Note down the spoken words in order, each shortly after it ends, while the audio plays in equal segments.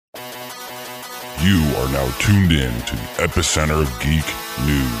You are now tuned in to the epicenter of geek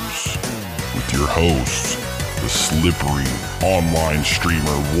news with your hosts, the slippery online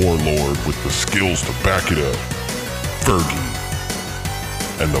streamer warlord with the skills to back it up, Fergie,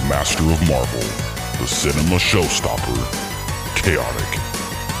 and the master of Marvel, the cinema showstopper, Chaotic.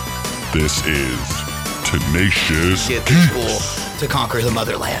 This is Tenacious Get Geeks. the school to conquer the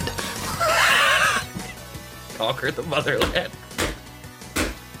motherland. Conquer the motherland.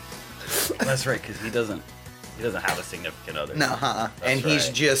 That's right, because he doesn't have a significant other. No, and he's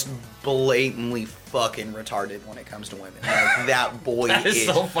just blatantly fucking retarded when it comes to women. Like, that boy That is is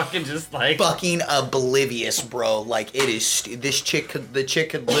so fucking just like fucking oblivious, bro. Like, it is. The chick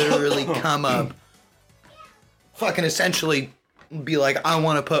could literally come up, fucking essentially be like, I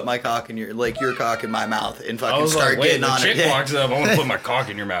want to put my cock in your cock in my mouth, and fucking start getting on it. The chick walks up, I want to put my cock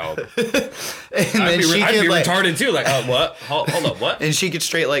in your mouth. And I'd then be like, retarded too. Like, what? Hold up, what? and she could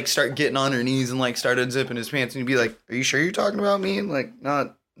straight like start getting on her knees and like start unzipping his pants, and he'd be like, "Are you sure you're talking about me? And like,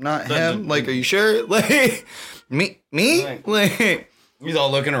 not him? Like, are you sure? Like, me? Like." He's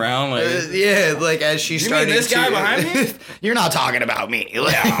all looking around like, yeah, like as she started. You mean this guy behind me? You're not talking about me.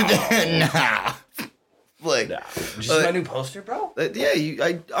 Like, nah. Like, Did you see my new poster, bro? yeah,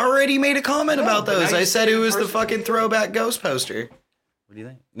 I already made a comment about but those. now I you said see it it in was the person. fucking throwback ghost poster. What do you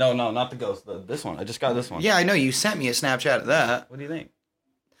think? No, not the ghost. This one. I just got this one. Yeah, I know you sent me a Snapchat of that. What do you think?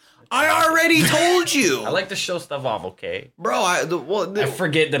 I already told you. I like to show stuff off, okay? Bro, I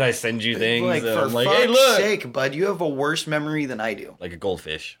forget that I send you things. like, and for I'm like, fuck's hey, look. sake, bud, you have a worse memory than I do. Like a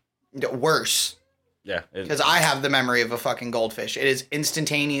goldfish. Worse. Yeah. Because I have the memory of a fucking goldfish. It is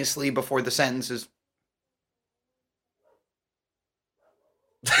instantaneously before the sentence is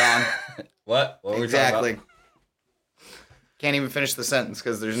gone. What? What were we Exactly. talking Can't even finish the sentence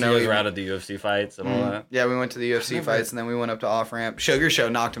because there's about? no. You guys even- were out at the UFC fights and all that. Yeah, we went to the UFC fights and then we went up to off ramp. Sugar Show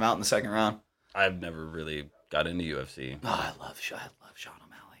knocked him out in the second round. I've never really got into UFC. Oh, I love Sean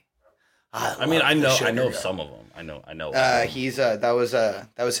O'Malley. I mean, I know of some of them. I know. He's that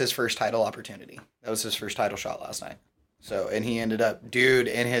was his first title opportunity. That was his first title shot last night. So, and he ended up, dude,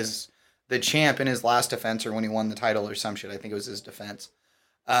 the champ in his last defense, or when he won the title or some shit, I think it was his defense.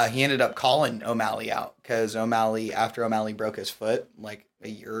 He ended up calling O'Malley out because after O'Malley broke his foot like a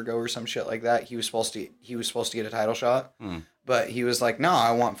year ago or some shit like that, he was supposed to get a title shot, but he was like, no,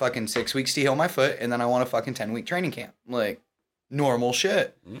 I want fucking 6 weeks to heal my foot, and then I want a fucking 10-week training camp, like normal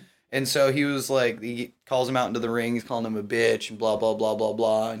shit. And so he was like, he calls him out into the ring, he's calling him a bitch and blah blah blah blah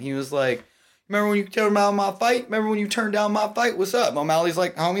blah, and he was like, remember when you turned down my fight? Remember when you turned down my fight? What's up? O'Malley's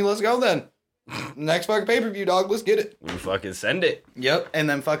like, homie, let's go then. Next fucking pay-per-view, dog. Let's get it. We fucking send it. Yep. And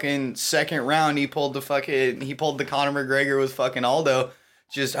then fucking second round, he pulled the Conor McGregor with fucking Aldo.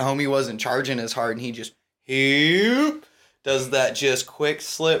 Just homie wasn't charging as hard, and he just does that just quick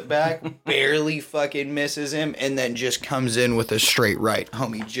slip back, barely fucking misses him, and then just comes in with a straight right.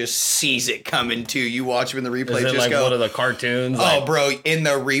 Homie just sees it coming too. You watch him in the replay, Is it just like go. one of the cartoons? Oh, Like, bro, in the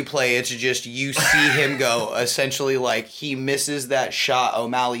replay, it's just, you see him go, essentially, like, he misses that shot,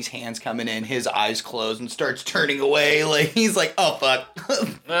 O'Malley's hands coming in, his eyes close, and starts turning away, like, he's like, oh, fuck.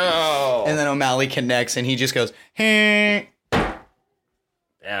 no. And then O'Malley connects, and he just goes, hey. Yeah,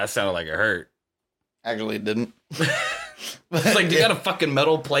 that sounded like it hurt. Actually, it didn't. It's like, do you got a fucking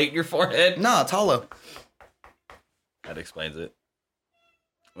metal plate in your forehead? No, it's hollow. That explains it.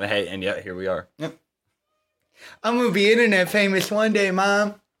 Well, hey, and yet here we are. Yep. I'm gonna be internet famous one day,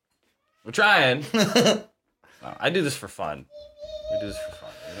 Mom. We're trying. No, I do this for fun. We do this for fun.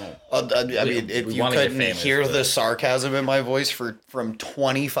 We don't. I mean, if we you wanna get couldn't famous, hear but- the sarcasm in my voice from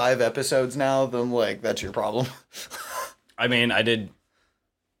 25 episodes now, then, like, that's your problem. I mean, I did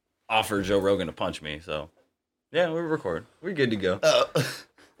offer Joe Rogan to punch me, so yeah, we're recording. We're good to go.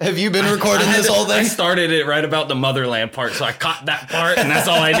 Have you been recording this whole I thing? started it right about the motherland part, so I caught that part, and that's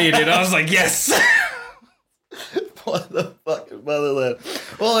all I needed. I was like, yes. What the fucking motherland?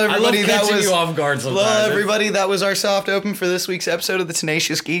 Well, I love everybody, that catching was you off guard sometimes. well, everybody, that was our soft open for this week's episode of the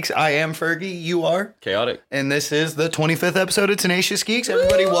Tenacious Geeks. I am Fergie, you are, Chaotic. and this is the 25th episode of Tenacious Geeks.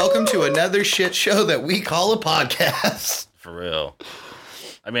 Everybody, welcome to another shit show that we call a podcast. For real.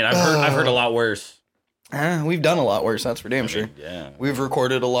 I mean, I've heard a lot worse. We've done a lot worse, that's for damn sure. Yeah. We've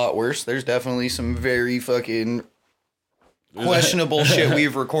recorded a lot worse. There's definitely some very fucking questionable shit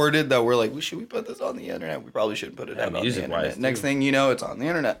we've recorded that we're like, should we put this on the internet? We probably shouldn't put it out on the music-wise, internet. too. Next thing you know, it's on the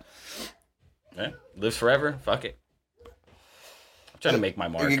internet. Yeah. Lives forever. Fuck it. I'm trying to make my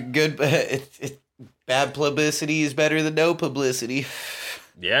mark. Good. Bad publicity is better than no publicity.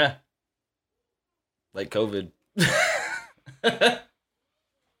 Yeah. Like COVID.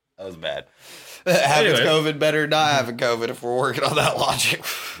 That was bad. Having Anyway. COVID better than not having COVID if we're working on that logic.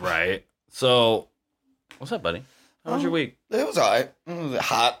 Right. So What's up, buddy? How was your week? It was alright. It was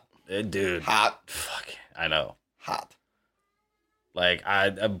hot. Dude. Hot. Fuck. I know. Hot. Like,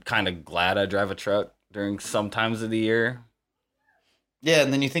 I'm kind of glad I drive a truck during some times of the year. Yeah,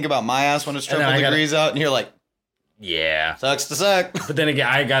 and then you think about my ass when it's And then triple I gotta- degrees out, and you're like, Yeah. sucks to suck. But then again,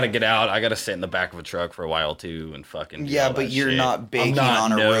 I gotta get out. I gotta sit in the back of a truck for a while too and fucking do Yeah, all but that you're shit. not I'm baking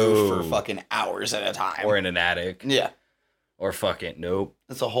not, on a no. roof for fucking hours at a time. Or in an attic. Yeah, Or fucking nope.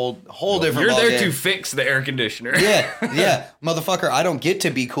 it's a whole different. You're there ballgame. to fix the air conditioner. Yeah, motherfucker. I don't get to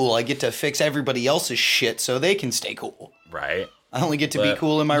be cool. I get to fix everybody else's shit so they can stay cool. Right. I only get to be But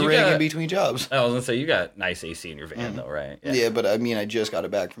cool in my you rig got- in between jobs. I was gonna say you got nice AC in your van though, right? Yeah. But I mean, I just got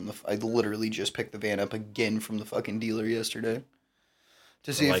it back from I literally just picked the van up again from the fucking dealer yesterday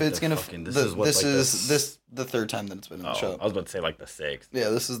to see like if it's the gonna. fucking- This this is what, is like, this the third time that it's been in the Oh, shop. I was about to say like the 6th. Yeah,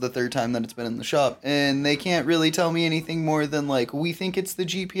 this is the third time that it's been in the shop, and they can't really tell me anything more than like, we think it's the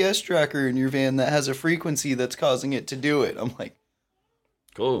GPS tracker in your van that has a frequency that's causing it to do it. I'm like,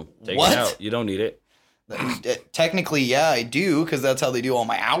 Cool. Take What? it out. You don't need it. technically, yeah, I do, because that's how they do all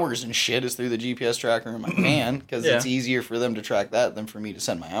my hours and shit is through the GPS tracker in my van, because Yeah. it's easier for them to track that than for me to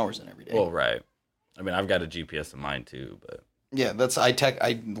send my hours in every day. Well, right. I mean, I've got a GPS in mine too, but Yeah, that's I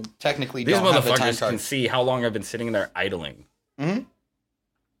technically these don't have the time motherfuckers card. can see how long I've been sitting there idling. Mhm.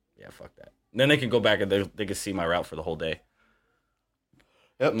 Yeah, fuck that. Then they can go back and they can see my route for the whole day.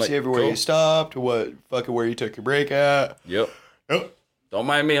 Yep, I'm like, see everywhere cool. you stopped, what fucking where you took your break at. Yep. Yep. Don't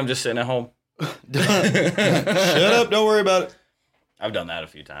mind me. I'm just sitting at home. Shut up, don't worry about it. I've done that a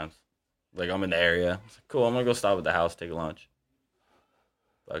few times. Like I'm in the area. It's like, cool. I'm gonna go stop at the house, take a lunch.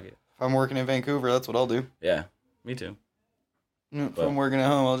 Fuck it. If I'm working in Vancouver, that's what I'll do. Yeah, me too. If But- I'm working at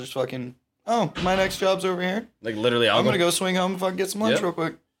home, I'll just fucking. Oh, my next job's over here. Like literally, I'm gonna go swing home if I can get some lunch Yep. real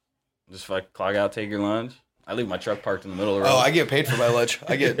quick. just like clog out, take your lunch. I leave my truck parked in the middle of the road. Oh, I get paid for my lunch.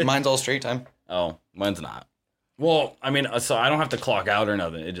 I get mine's all straight time. Oh, mine's not. Well, I mean, so I don't have to clock out or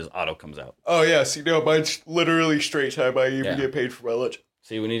nothing. It just auto comes out. Oh yeah, see, no, mine's literally straight time. I even Yeah. get paid for my lunch.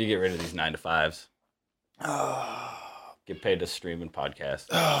 See, we need to get rid of these 9 to 5s. Oh, Get paid to stream and podcast.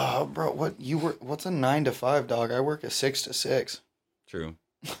 bro, what's a 9 to 5, dog? I work a 6 to 6. True.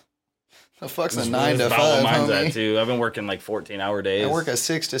 The fuck's That's a 9 to about 5, what mine's homie? at too. I've been working like 14-hour days. I work a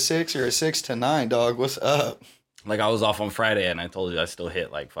 6 to 6 or a 6 to 9, dog. What's up? Like I was off on Friday and I told you I still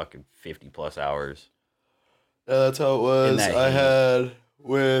hit like fucking 50 plus hours. That's how it was. that I heat. had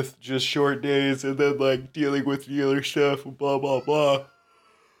with just short days and then like dealing with dealer stuff and blah blah blah.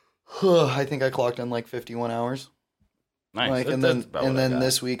 I think I clocked in like 51 hours. Nice. Like, and then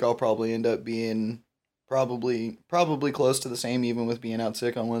this week I'll probably end up being probably close to the same, even with being out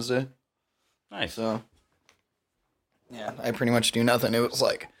sick on Wednesday. Nice. So yeah, I pretty much do nothing. It was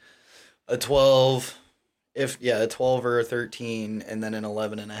like a 12, a 12 or a 13, and then an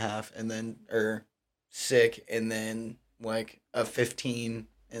 11 and a half, and then sick, and then like a 15,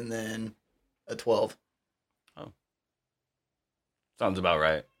 and then a 12. Sounds about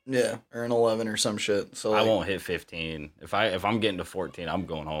right. Yeah, or an 11 or some shit. So I like, won't hit 15. If I'm getting to 14, I'm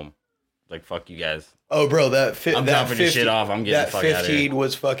going home. Like fuck you guys. Oh, bro, I'm that dropping your shit off. I'm getting that the fuck out of here. 15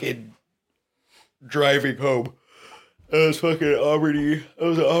 was fucking driving home. It was fucking Auburn. It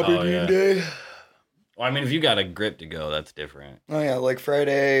was an Auburn yeah. day. Well, I mean, if you got a grip to go, that's different. Oh yeah, like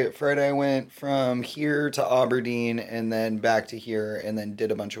Friday I went from here to Aberdeen and then back to here and then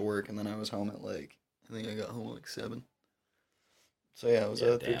did a bunch of work and then I was home at like, I think I got home at like 7. So yeah, it was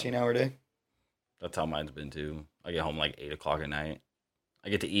a damn. 13-hour day. That's how mine's been too. I get home like 8 o'clock at night. I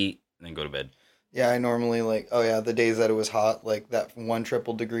get to eat and then go to bed. Yeah, I normally like, the days that it was hot, like that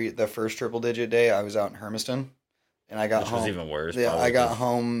the first triple digit day, I was out in Hermiston and I got Which home. was even worse. Yeah, probably, I got 'cause-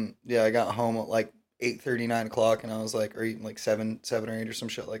 home at like 8:30, 9 o'clock, and I was like, or even like 7 or 8 or some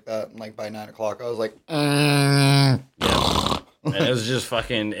shit like that. And like by 9 o'clock, I was like, And it was just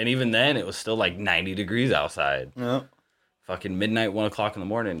fucking, and even then, it was still like 90 degrees outside. yeah. Fucking midnight, 1 o'clock in the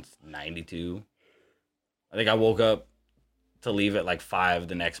morning, it's 92. I think I woke up to leave at like 5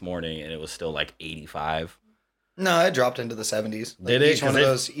 the next morning, and it was still like 85. No, it dropped into the 70s. Like Did it?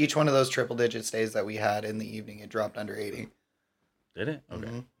 Each one of those triple digit stays that we had in the evening, it dropped under 80. Did it? Okay.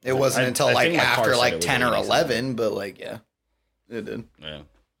 Mhm. It wasn't I until think like my car after said like it was 10 or 80 11, but like, yeah, it did. Yeah.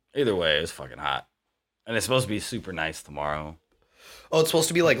 Either way, it's fucking hot. And it's supposed to be super nice tomorrow. Oh, it's supposed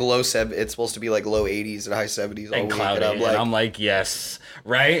to be like it's supposed to be like low 80s and high 70s all And week. cloudy. And I'm And like, I'm like, yes.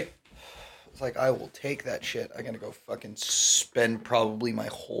 Right? it's like, I will take that shit. I gotta go fucking spend probably my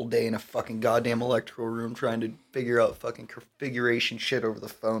whole day in a fucking goddamn electrical room trying to figure out fucking configuration shit over the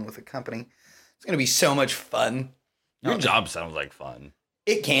phone with a company. It's gonna be so much fun. Your job sounds like fun.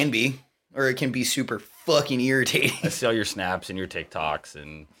 It can be, or it can be super fucking irritating. I see all your snaps and your TikToks,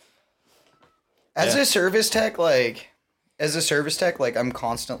 and As a service tech, I'm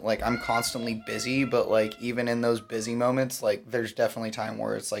constantly busy, but like even in those busy moments, like there's definitely time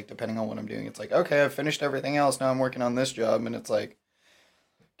where it's like depending on what I'm doing, it's like, okay, I've finished everything else, now I'm working on this job, and it's like,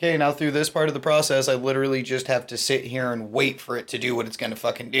 okay, now through this part of the process, I literally just have to sit here and wait for it to do what it's gonna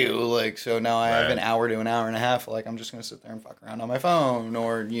fucking do. Like, so now I have an hour to an hour and a half, like I'm just gonna sit there and fuck around on my phone,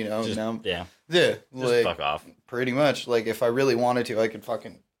 or Just, now yeah, like just fuck off. pretty much. Like if I really wanted to, I could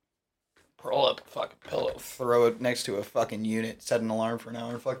fucking roll up a fucking pillow, throw it next to a fucking unit, set an alarm for an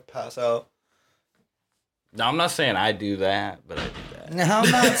hour, and fucking pass out. No, I'm not saying I do that, but I do that. No, I'm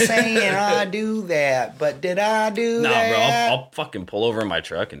not saying I do that, but did I do Nah, that? bro, I'll fucking pull over in my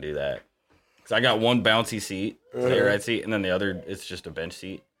truck and do that. Because I got one bouncy seat, the right seat, and then the other, it's just a bench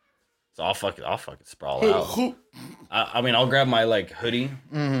seat. So I'll fucking sprawl out. I mean, I'll grab my, like, hoodie.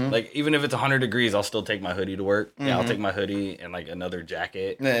 Mm-hmm. Like, even if it's 100 degrees, I'll still take my hoodie to work. Yeah, I'll take my hoodie and, like, another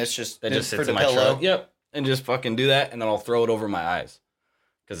jacket. Yeah, it's just That just for sits the in my pillow. truck. Yep. And just fucking do that, and then I'll throw it over my eyes.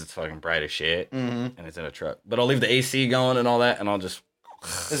 Because it's fucking bright as shit, and it's in a truck. But I'll leave the AC going and all that, and I'll just...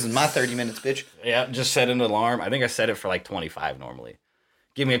 This is my 30 minutes, bitch. Yeah, just set an alarm. I think I set it for, like, 25 normally.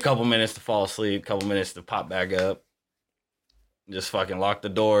 Give me a couple minutes to fall asleep, couple minutes to pop back up. Just fucking lock the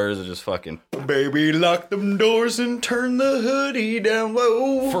doors and just fucking... Baby, lock them doors and turn the hoodie down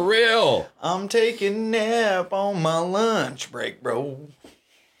low. For real! I'm taking a nap on my lunch break, bro.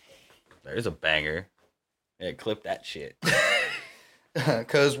 There's a banger. Yeah, clip that shit.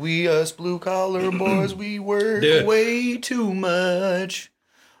 Cause we us blue collar boys, we work Dude. way too much.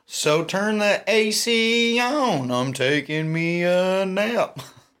 So turn the AC on. I'm taking me a nap.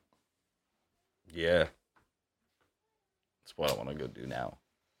 Yeah. That's what I want to go do now.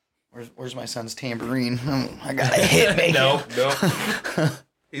 Where's my son's tambourine? I got a hit, baby. No.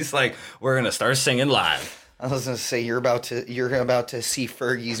 He's like, we're gonna start singing live. I was gonna say you're about to see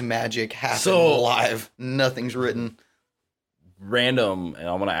Fergie's magic happen So- live. Nothing's written. Random, and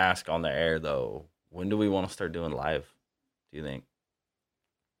I want to ask on the air though, when do we want to start doing live? Do you think?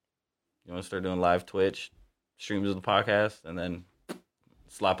 You want to start doing live Twitch streams of the podcast and then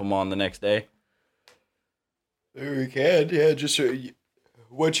slap them on the next day? We can, yeah. Just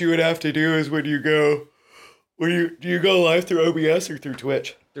what you would have to do is do you go live through OBS or through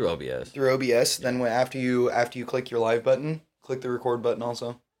Twitch? Through OBS. Through OBS. Then after you click your live button, click the record button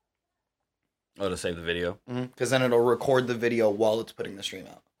also. Oh, to save the video? Because then it'll record the video while it's putting the stream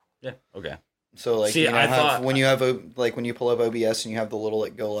out. Yeah, okay. So like, See, I thought when you pull up OBS and you have the little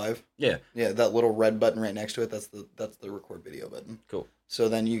like go live. Yeah. Yeah, that little red button right next to it. That's the record video button. Cool. So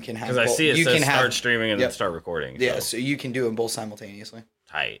then you can have. Because I see it says start streaming and then start recording. Yeah, so you can do them both simultaneously.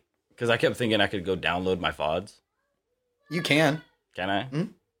 Tight. Because I kept thinking I could go download my VODs. You can. Can I?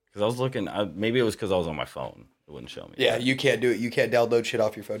 Because I was looking. Maybe it was because I was on my phone. It wouldn't show me. Yeah, you can't do it. You can't download shit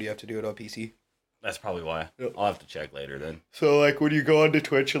off your phone. You have to do it on PC. That's probably why. Yep. I'll have to check later then. So like when you go onto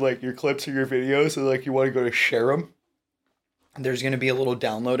Twitch and like your clips or your videos and like you want to go to share them, there's gonna be a little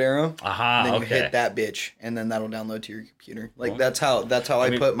download arrow. Aha. And then you Okay. hit that bitch, and then that'll download to your computer. Like Cool. that's how I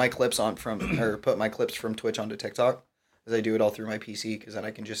mean- put my clips put my clips from Twitch onto TikTok. Is I do it all through my PC because then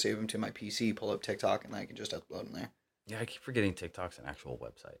I can just save them to my PC, pull up TikTok, and then I can just upload them there. Yeah, I keep forgetting TikTok's an actual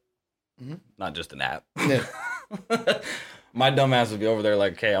website, Mhm. not just an app. Yeah. My dumbass would be over there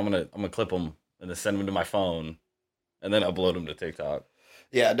like, "Okay, I'm gonna clip them and then send them to my phone, and then upload them to TikTok."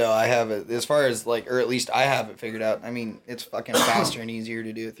 Yeah, no, I have it as far as like, or at least I have it figured out. I mean, it's fucking faster and easier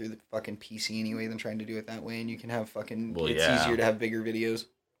to do it through the fucking PC anyway than trying to do it that way, and you can have fucking. Well, it's yeah. easier to have bigger videos.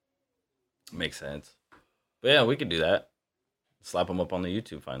 Makes sense. But yeah, we could do that. Slap them up on the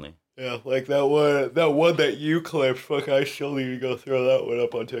YouTube finally. Yeah, like that one that you clipped. Fuck, I still need to go throw that one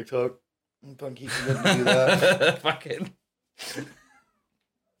up on TikTok. I'm fucking keep forgetting to do that. Fucking.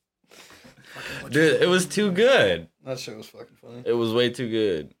 Dude, it was too good. That shit was fucking funny. It was way too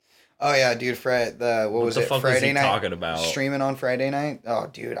good. Oh yeah, dude. What was the it? fuck was Friday he night. talking about? Streaming on Friday night. Oh,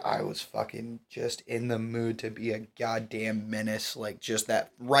 dude, I was fucking just in the mood to be a goddamn menace. Like just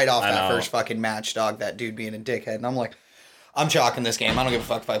that right off I that know. first fucking match, dog. That dude being a dickhead, and I'm like, I'm chalking this game. I don't give a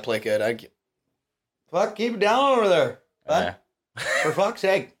fuck if I play good. Fuck, keep it down over there. Yeah. For fuck's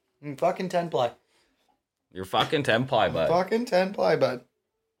sake, fucking 10 play. You're fucking 10 ply, bud. Fucking 10 play, bud.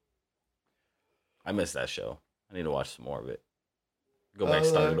 I missed that show. I need to watch some more of it. Go back,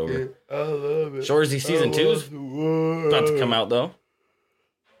 start it over. I love it. Shorzy season 2's about to come out though.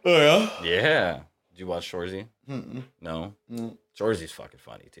 Oh yeah. Yeah. Did you watch Shorzy? Mm-mm. No. Mm. Shorzy's fucking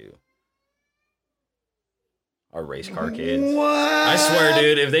funny too. Our race car kids. What? I swear,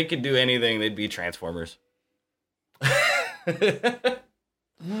 dude, if they could do anything, they'd be Transformers.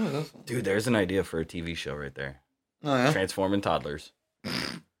 Dude, there's an idea for a TV show right there. Oh yeah. Transforming toddlers.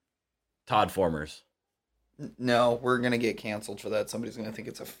 Todd Formers. No, we're gonna get canceled for that. Somebody's gonna think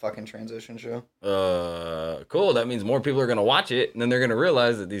it's a fucking transition show. Cool. That means more people are gonna watch it, and then they're gonna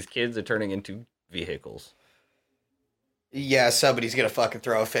realize that these kids are turning into vehicles. Yeah, somebody's gonna fucking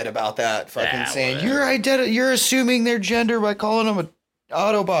throw a fit about that. Fucking saying whatever. you're assuming their gender by calling them an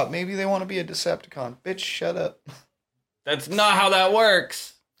Autobot. Maybe they want to be a Decepticon. Bitch, shut up. That's not how that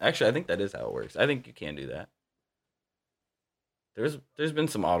works. Actually, I think that is how it works. I think you can do that. There's been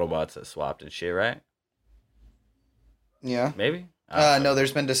some Autobots that swapped and shit, right? Yeah. Maybe? No,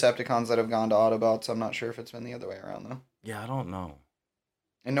 there's been Decepticons that have gone to Autobots. I'm not sure if it's been the other way around, though. Yeah, I don't know.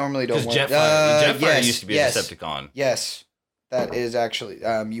 I normally don't Because want... Jetfire used to be a Decepticon. Yes. That is actually...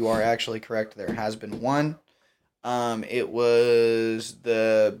 you are actually correct. There has been one. It was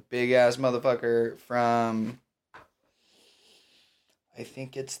the big-ass motherfucker from... I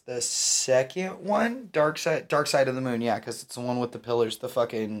think it's the second one. Dark Side of the Moon. Yeah, because it's the one with the pillars. The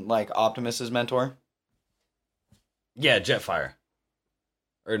fucking, like, Optimus's mentor. Yeah, Jetfire.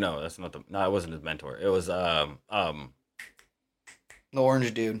 Or no, that's not the... No, it wasn't his mentor. It was, The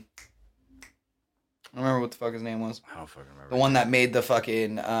orange dude. I don't remember what the fuck his name was. I don't fucking remember. The one that made the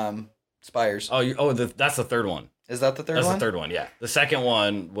fucking, spires. That's the third one. Is that the third one? That's the third one, yeah. The second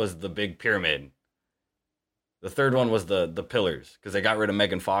one was the big pyramid. The third one was the pillars, because they got rid of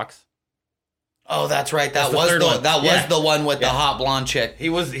Megan Fox. Oh, that's right. That That's was the third one. That Yeah. was the one with the Yeah. hot blonde chick.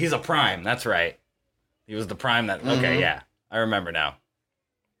 He's a prime, that's right. He was the prime that... Okay, yeah. I remember now.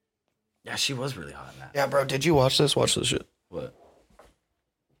 Yeah, she was really hot in that. Yeah, bro. Did you watch this? Watch this shit. What? I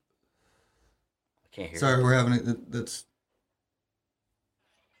can't hear Sorry, it. we're having it. That's.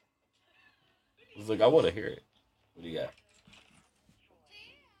 I was like, I want to hear it. What do you got?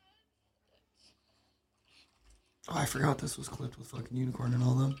 Oh, I forgot this was clipped with fucking Unicorn and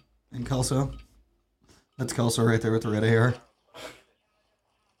all them. And Kelso. That's Kelso right there with the red hair.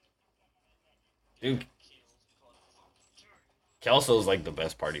 Dude. Kelso's like the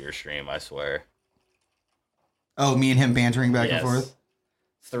best part of your stream, I swear. Oh, me and him bantering back Yes. and forth.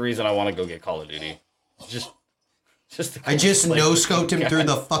 It's the reason I want to go get Call of Duty. Just I just like, no-scoped him God. through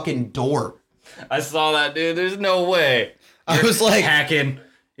the fucking door. I saw that, dude. There's no way. I was like, hacking.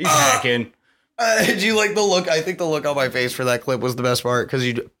 He's hacking. did you like the look? I think the look on my face for that clip was the best part because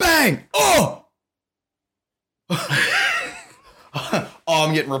you bang. Oh. Oh,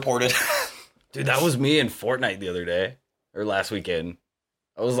 I'm getting reported. Dude, that was me in Fortnite the other day. Or last weekend.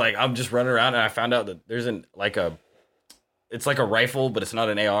 I was like, I'm just running around and I found out that there's it's like a rifle, but it's not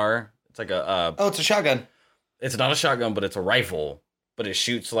an AR. It's like Oh, it's a shotgun. it's not a shotgun, but it's a rifle, but it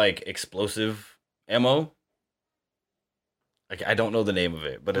shoots like explosive ammo. Like, I don't know the name of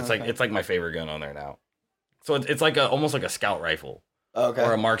it, but it's Okay. it's like my favorite gun on there now. So it's like almost like a scout rifle Okay.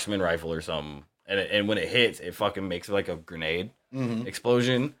 or a marksman rifle or something. And when it hits, it fucking makes like a grenade Mm-hmm.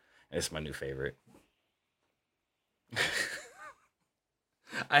 explosion. And it's my new favorite.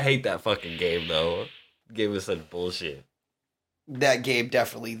 I hate that fucking game though. The game is such bullshit. That game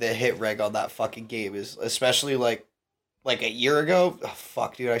definitely, the hit reg on that fucking game is, especially like a year ago. Oh,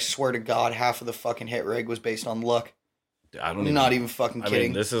 fuck, dude. I swear to God, half of the fucking hit reg was based on luck. Dude, I don't I'm even, not even fucking I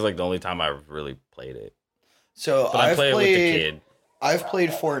kidding. mean, this is like the only time I've really played it. So But I I've play it with the played. kid. I've played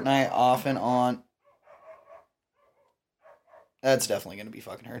Fortnite off and on. That's definitely gonna be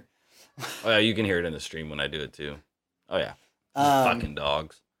fucking heard. Oh yeah, you can hear it in the stream when I do it too. Oh yeah. Um, Fucking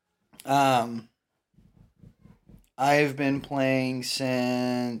dogs. I've been playing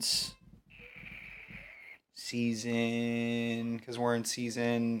since because we're in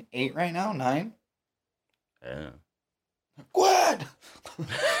season 8 right now, 9. Yeah. What?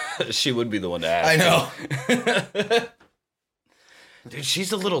 She would be the one to ask. I know. Dude,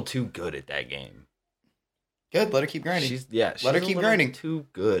 she's a little too good at that game. Good. Let her keep grinding. She's Let her a keep little grinding. Too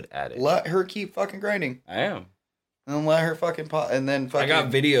good at it. Let her keep fucking grinding, I am. and then let her fucking pop, and then fucking. I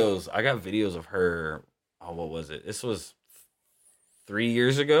got videos of her. Oh, what was it? This was 3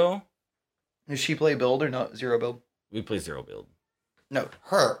 years ago. Does she play build or not? Zero build? We play zero build. No,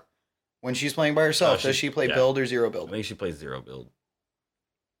 her. When she's playing by herself, No, does she play yeah. build or zero I build? think she plays zero build.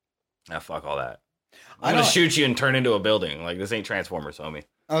 Ah, fuck all that. I I'm gonna know- shoot you and turn into a building. Like, this ain't Transformers, homie.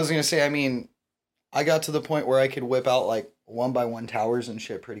 I was gonna say, I mean, I got to the point where I could whip out like 1x1 towers and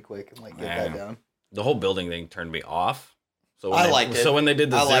shit pretty quick and like get that Man. down. The whole building thing turned me off. So I liked it. So when they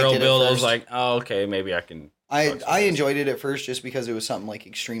did the I liked zero it at build, I was first. like, oh, okay, maybe I can. I enjoyed it at first just because it was something like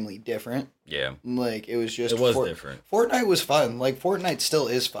extremely different. Yeah, Like it was just it was different. Fortnite was fun. Like Fortnite still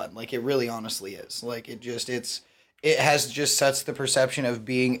is fun. Like it really honestly is. Like it has just sets the perception of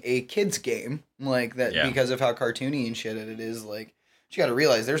being a kids game. Like that Yeah. because of how cartoony and shit it is. Like you got to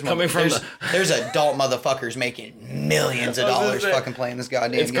realize there's adult motherfuckers making millions of dollars fucking playing this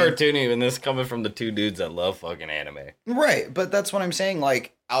goddamn it's game. cartoony, and this coming from the two dudes that love fucking anime. Right, but that's what I'm saying.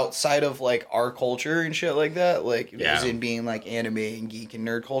 Like outside of like our culture and shit like that, like as in being like anime and geek and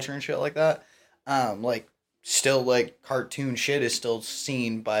nerd culture and shit like that, like still like cartoon shit is still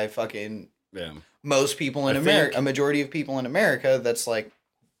seen by fucking most people in America. A majority of people in America that's like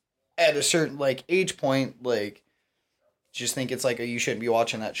at a certain like age point, like just think it's like, oh, you shouldn't be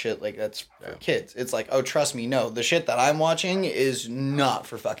watching that shit. Like that's for kids. It's like, oh, trust me, no, the shit that I'm watching is not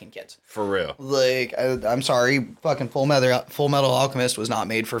for fucking kids. For real. Like I'm sorry, fucking Full Metal Alchemist was not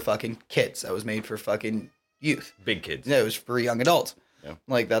made for fucking kids. That was made for fucking youth. Big kids. Yeah, it was for young adults. Yeah.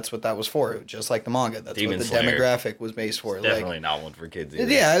 Like that's what that was for. Just like the manga. That's Demon what the Slayer. Demographic was based for. It's definitely not one for kids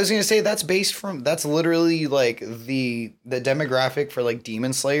either. Yeah, I was gonna say that's literally like the demographic for like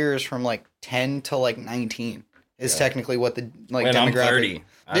Demon Slayer is from like 10 to like 19 is technically what the like when demographic. I'm 30,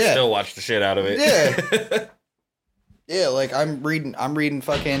 I still watch the shit out of it. Yeah. Yeah, like I'm reading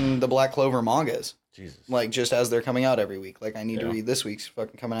fucking the Black Clover mangas. Jesus. Like just as they're coming out every week. Like I need to read this week's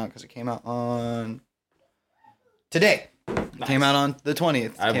fucking coming out because it came out on today. Nice. Came out on the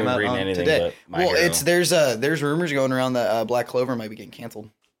 20th. I haven't been reading anything today. But My Hero. There's rumors going around that Black Clover might be getting canceled.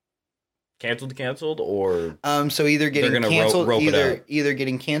 Canceled, or so either getting canceled, either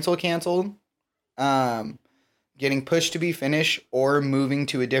getting canceled, getting pushed to be finished, or moving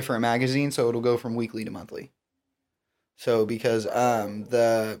to a different magazine, so it'll go from weekly to monthly. So because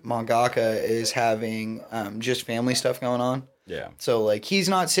the mangaka is having just family stuff going on. Yeah. So like he's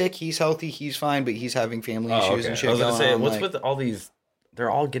not sick, he's healthy, he's fine, but he's having family issues and shit. I was gonna say, what's like, with all these? They're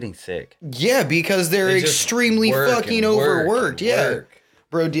all getting sick. Yeah, because they're extremely fucking overworked. Yeah.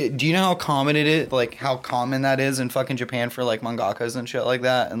 Bro, do you know how common it is? Like how common that is in fucking Japan for like mangakas and shit like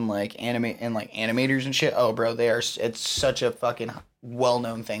that, and like animators and shit. Oh, bro, it's such a fucking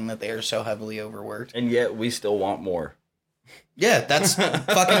well-known thing that they are so heavily overworked. And yet we still want more. Yeah, that's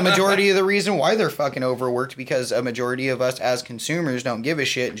fucking a majority of the reason why they're fucking overworked, because a majority of us as consumers don't give a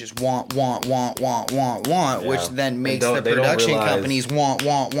shit and just want, which then makes the production companies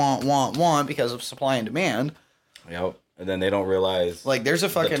want because of supply and demand. Yep. And then they don't realize like there's a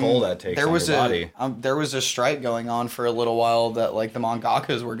fucking the toll that takes on your body. There was a strike going on for a little while that like the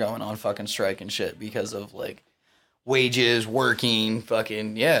mangakas were going on fucking strike and shit because of like wages, working,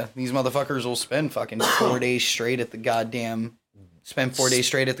 fucking these motherfuckers will spend fucking 4 days straight at the goddamn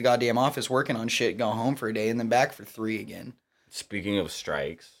office working on shit, go home for a day and then back for 3 again. Speaking of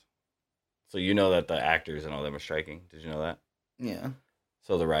strikes, so you know that the actors and all them are striking. Did you know that? Yeah.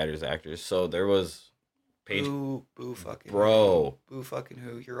 So the writers, actors. So there was Boo fucking bro. Boo fucking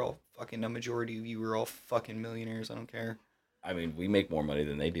who? You're all fucking, a majority of you are all fucking millionaires. I don't care. I mean, we make more money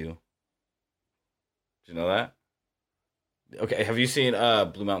than they do. Did you know that? Okay, have you seen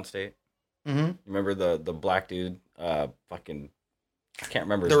Blue Mountain State? Mm-hmm. Remember the black dude? Fucking, I can't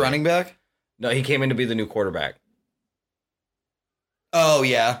remember. The running back? No, he came in to be the new quarterback. Oh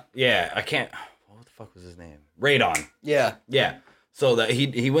yeah. Yeah, I can't. What the fuck was his name? Radon. Yeah. Yeah. So that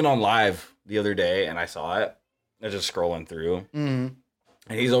he went on live the other day, and I saw it. I was just scrolling through, and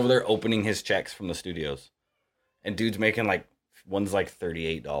he's over there opening his checks from the studios, and dude's making like one's like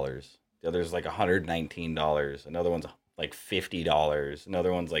 $38, the other's like $119, another one's like $50,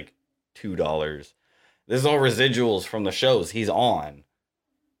 another one's like $2. This is all residuals from the shows he's on,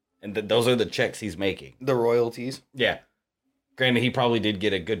 and those are the checks he's making. The royalties. Yeah. Granted, he probably did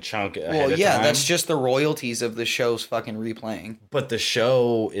get a good chunk ahead of time. That's just the royalties of the show's fucking replaying. But the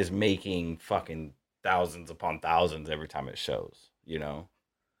show is making fucking thousands upon thousands every time it shows, you know?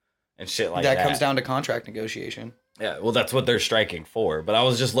 And shit like that. That comes down to contract negotiation. Yeah, well, that's what they're striking for. But I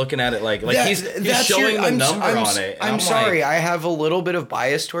was just looking at it like he's showing the number on it. I'm sorry, I have a little bit of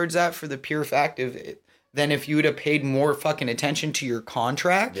bias towards that for the pure fact of it. Then if you would have paid more fucking attention to your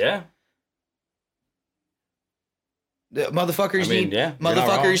contract. Yeah. The motherfuckers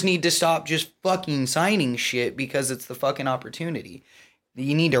need to stop just fucking signing shit because it's the fucking opportunity.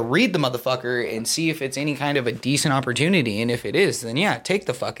 You need to read the motherfucker and see if it's any kind of a decent opportunity, and if it is, then take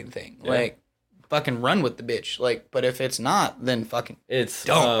the fucking thing. Yeah. Like, fucking run with the bitch. Like, but if it's not, then fucking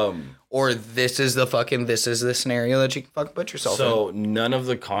don't. Or this is the scenario that you can fucking put yourself in. So none of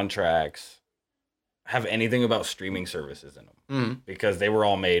the contracts have anything about streaming services in them because they were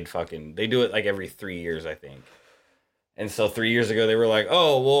all made fucking. They do it like every 3 years, I think. And so 3 years ago, they were like,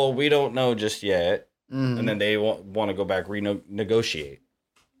 oh, well, we don't know just yet. Mm-hmm. And then they want to go back, renegotiate.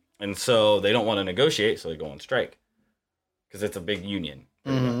 And so they don't want to negotiate, so they go on strike. Because it's a big union,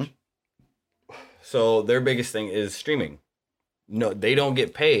 pretty much. So their biggest thing is streaming. No, they don't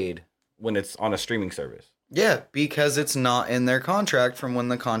get paid when it's on a streaming service. Yeah, because it's not in their contract from when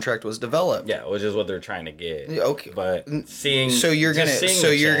the contract was developed. Yeah, which is what they're trying to get. Okay. But seeing So you're just gonna seeing so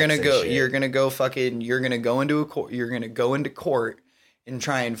the you're gonna checks go and shit. you're gonna go fucking you're gonna go into a court you're gonna go into court and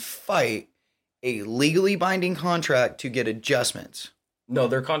try and fight a legally binding contract to get adjustments. No,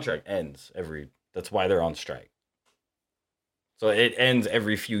 their contract ends that's why they're on strike. So it ends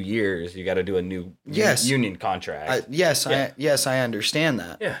every few years. You got to do a new Yes. union contract. Yes, Yeah. I understand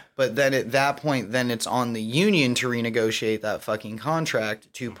that. Yeah. But then at that point, then it's on the union to renegotiate that fucking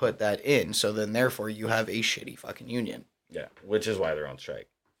contract to put that in. So then, therefore, you have a shitty fucking union. Yeah, which is why they're on strike.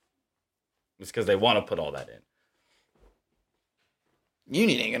 It's because they want to put all that in.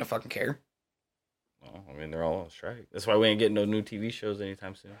 Union ain't gonna fucking care. Well, I mean, they're all on strike. That's why we ain't getting no new TV shows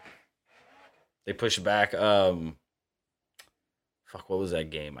anytime soon. They pushed back. Fuck, what was that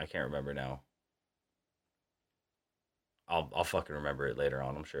game? I can't remember now. I'll fucking remember it later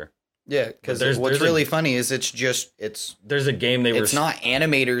on, I'm sure. Yeah, because there's what's a- really funny is it's There's a game they were. it's not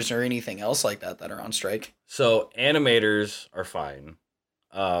animators or anything else like that are on strike. So animators are fine.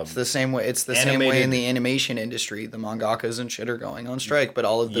 It's the same way. It's the same way in Animated- the animation industry. The mangakas and shit are going on strike, but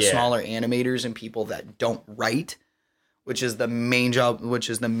all of the Yeah. smaller animators and people that don't write, which is the main job, which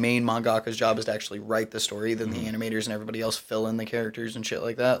is the main mangaka's job, is to actually write the story. Then the animators and everybody else fill in the characters and shit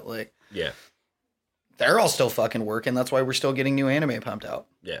like that. Like Yeah, they're all still fucking working. That's why we're still getting new anime pumped out.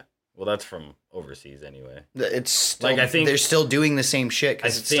 yeah. Well, that's from overseas anyway. It's still, Like, I think- they're still doing the same shit I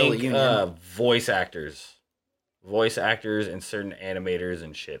because it's still a think union. voice actors and certain animators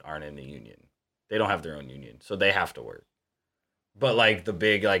and shit aren't in the union. They don't have their own union, so they have to work. But like the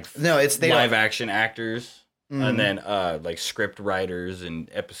big No, it's they live don't. action actors, Mhm. and then like script writers and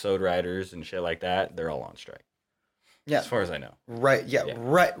episode writers and shit like that, they're all on strike. Yeah. As far as I know. Right. Yeah. Yeah.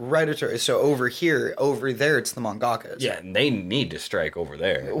 Right. So over there, it's the mangakas. Yeah, and they need to strike over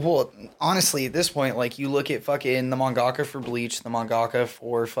there. Well, honestly, at this point, like you look at fucking the mangaka for Bleach, the mangaka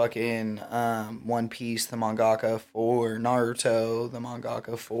for fucking One Piece, the mangaka for Naruto, the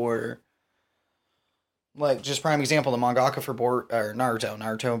mangaka for like just prime example, the mangaka for Naruto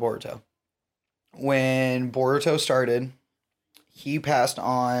and Boruto. When Boruto started, he passed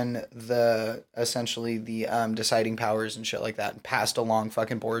on essentially the deciding powers and shit like that, and passed along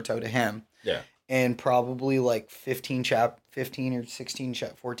fucking Boruto to him. Yeah. And probably like 15 or 16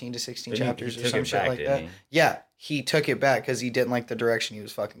 14 to 16 Didn't he- chapters he or took some it shit back, like didn't that. he? Yeah, he took it back because he didn't like the direction he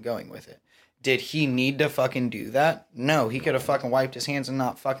was fucking going with it. Did he need to fucking do that? No, he could have fucking wiped his hands and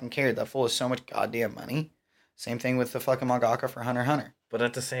not fucking cared. That fool is so much goddamn money. Same thing with the fucking mangaka for Hunter x Hunter. But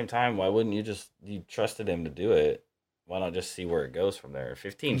at the same time, why wouldn't you trusted him to do it? Why not just see where it goes from there?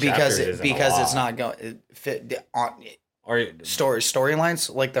 15 chapters isn't a lot. It's not going on Or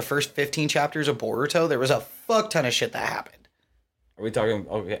storylines like the first 15 chapters of Boruto. There was a fuck ton of shit that happened. are we talking?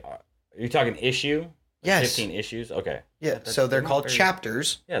 Okay, are you talking issue? Like Yes. 15 issues. Okay. Yeah, That's- so they're not called very-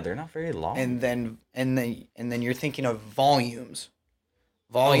 chapters. Yeah, they're not very long. And then you're thinking of volumes.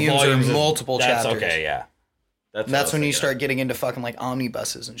 Oh, Volumes volumes are is- multiple that's chapters. okay. Yeah. And what I that's was when you thinking start of. getting into fucking like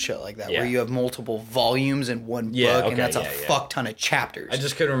omnibuses and shit like that, Yeah. where you have multiple volumes in one Yeah, book, okay, and that's a yeah, yeah. fuck ton of chapters. I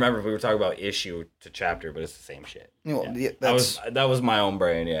just couldn't remember if we were talking about issue to chapter, but it's the same shit. Well, Yeah. yeah, That was my own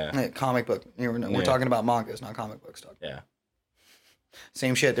brain. Yeah. comic book. We're Yeah. talking about mangas, not comic books. Dog. Yeah.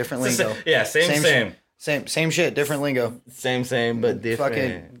 Same shit, different It's the lingo. sa- yeah. Same. Same shit, different lingo. Same, but different.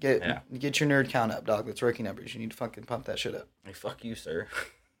 Fucking Yeah. get your nerd count up, dog. That's rookie numbers. You need to fucking pump that shit up. Hey, fuck you, sir.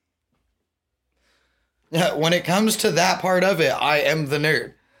 Yeah, when it comes to that part of it, I am the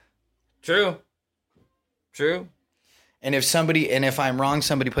nerd. True. And if I'm wrong,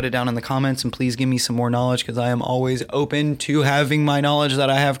 somebody put it down in the comments, and please give me some more knowledge, because I am always open to having my knowledge that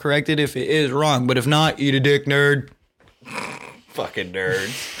I have corrected if it is wrong. But if not, eat a dick, nerd. Fucking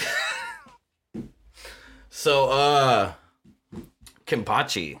nerds. So,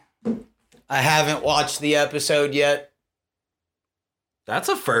 Kenpachi. I haven't watched the episode yet. That's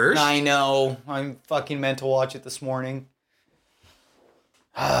a first. I know. I'm fucking meant to watch it this morning.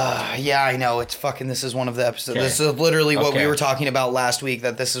 Yeah, I know. It's fucking, this is one of the episodes. Okay. This is literally what we Okay. were talking about last week,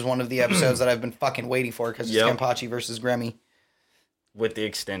 that this is one of the episodes that I've been fucking waiting for, because it's Yep. Kenpachi versus Gremmy. With the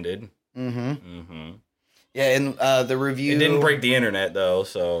extended. Mm-hmm. Mm-hmm. Yeah, and the review... It didn't break the internet though,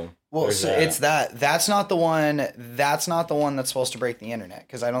 so. Well, there's so that. it's that. That's not the one. That's not the one that's supposed to break the internet,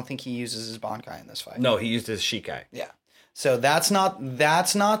 because I don't think he uses his Bankai in this fight. No, he used his Shikai. Yeah. So that's not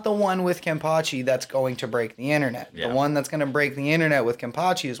the one with Kenpachi that's going to break the internet. Yeah. The one that's going to break the internet with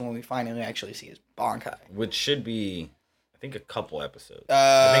Kenpachi is when we finally actually see his Bankai. Which should be, I think, a couple episodes.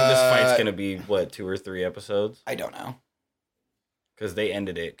 I think this fight's going to be, 2 or 3 episodes? I don't know. Because they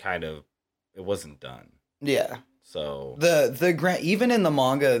ended it kind of, it wasn't done. Yeah. So even in the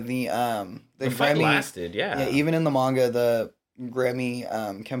manga, the fight Gremmy lasted, yeah. even in the manga, the Gremmy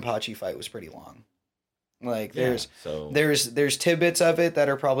Kenpachi fight was pretty long. Like there's tidbits of it that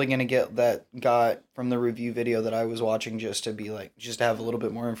are probably gonna got from the review video that I was watching just to have a little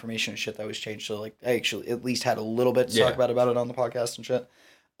bit more information and shit that was changed. So like I actually at least had a little bit to talk about it on the podcast and shit.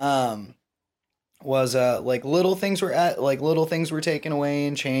 Like little things were taken away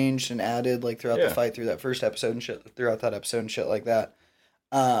and changed and added like throughout the fight through that first episode and shit throughout that episode and shit like that.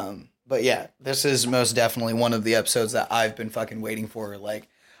 But yeah, this is most definitely one of the episodes that I've been fucking waiting for. Like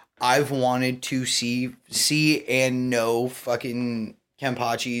I've wanted to see and know fucking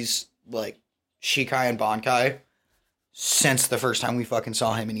Kenpachi's like Shikai and Bankai since the first time we fucking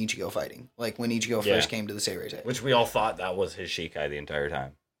saw him and Ichigo fighting. Like when Ichigo first came to the Seirei. Which we all thought that was his Shikai the entire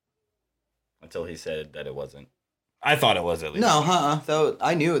time. Until he said that it wasn't. I thought it was at least. No, though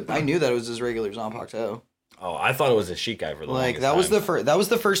I knew that it was his regular Zanpakuto. Oh, I thought it was a Shikai for the longest that was time. that was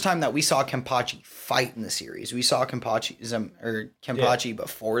the first time that we saw Kenpachi fight in the series. We saw Kenpachi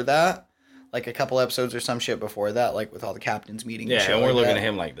before that, like a couple episodes or some shit before that, like with all the captains meeting. Yeah, and we're like looking that. at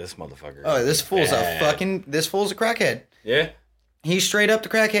him like this motherfucker. Oh, this fool's a crackhead. Yeah. He's straight up the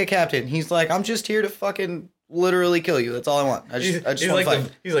crackhead captain. He's like, I'm just here to fucking literally kill you. That's all I want. I just want to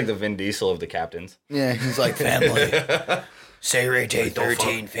fight. He's like the Vin Diesel of the captains. Yeah, he's like family. Seirei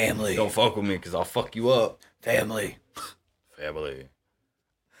 13 family. Don't fuck with me because I'll fuck you up. Family. Family.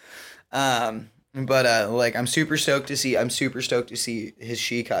 Like I'm super stoked to see his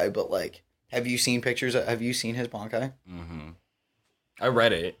Shikai, but like have you seen his Bankai? Mm-hmm. I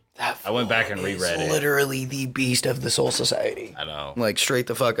read it. I went back and reread it. Literally the beast of the Soul Society. I know. Like straight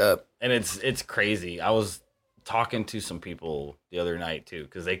the fuck up. And it's crazy. I was talking to some people the other night too,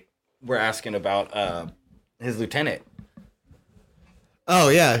 because they were asking about his lieutenant. Oh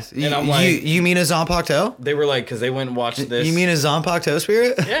yeah, and I'm like, you mean a Zanpakuto? They were like, because they went and watched this. You mean a Zanpakuto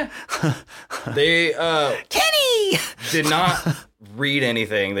spirit? Yeah. They Kenny did not read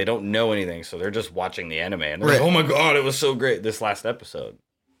anything. They don't know anything, so they're just watching the anime and they're like, "Oh my god, it was so great this last episode."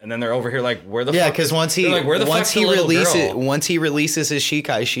 And then they're over here like, "Where the fuck?" Yeah, because once he releases his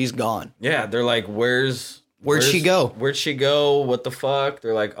Shikai, she's gone. Yeah, they're like, Where'd she go? Where'd she go? What the fuck?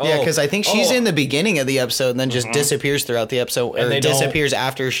 They're like, oh. Yeah, because I think she's in the beginning of the episode and then just disappears throughout the episode. Or disappears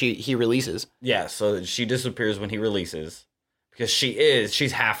after he releases. Yeah, so she disappears when he releases. Because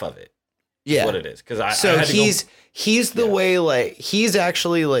she's half of it. Yeah. What it is. He's the way, like, he's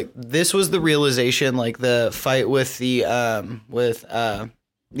actually, like, this was the realization, like, the fight with the other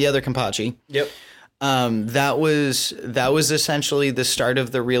Kenpachi. Yep. That was essentially the start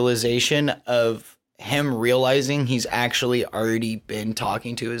of the realization of him realizing he's actually already been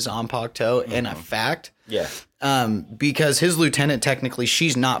talking to his Zanpakuto in a fact. Yeah. Because his lieutenant, technically,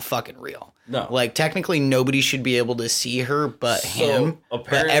 she's not fucking real. No. Like, technically, nobody should be able to see her but him.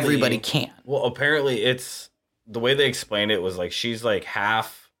 But everybody can. Well, apparently, it's the way they explained it was like she's like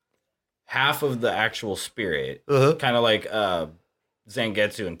half of the actual spirit. Kind of like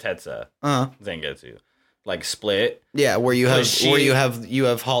Zangetsu and Tetsuya. Zangetsu. Like split. Yeah, where you have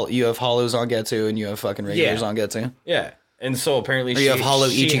hollow Zangetsu and you have fucking regular Zangetsu. Yeah. And so apparently you have hollow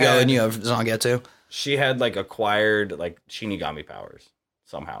Ichigo and you have Zangetsu. She had like acquired like Shinigami powers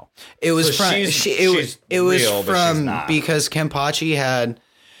somehow. It was because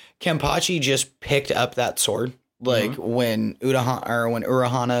Kenpachi just picked up that sword. Like when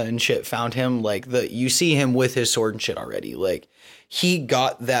Urahana and shit found him, like you see him with his sword and shit already. Like he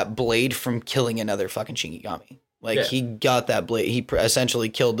got that blade from killing another fucking Shinigami. Like he got that blade. He essentially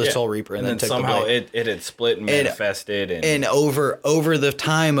killed the Soul Reaper and then took somehow the blade. it had split and manifested and over the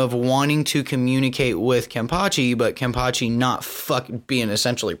time of wanting to communicate with Kenpachi, but Kenpachi not being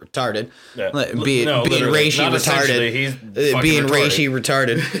essentially retarded, being Reishi retarded. He's being Reishi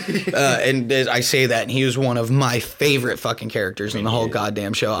retarded. And I say that, and he was one of my favorite fucking characters in the whole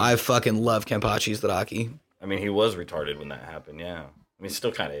goddamn show. I fucking love Kenpachi's Zaraki. I mean, he was retarded when that happened. Yeah. I mean,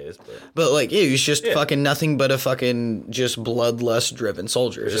 still kind of is, but like, yeah, he was just fucking nothing but a fucking just bloodlust-driven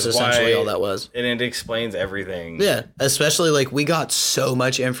soldier. Is essentially all that was, and it explains everything. Yeah, especially like we got so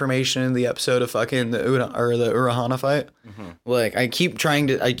much information in the episode of fucking the Urahana fight. Like, I keep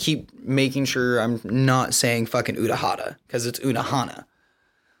making sure I'm not saying fucking Urahara because it's Urahana.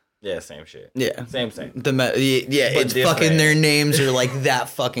 Yeah, same shit. Yeah. Same. It's fucking, their names are like that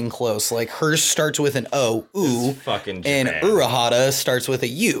fucking close. Like hers starts with an O, ooh. It's fucking Japan. And Urahara starts with a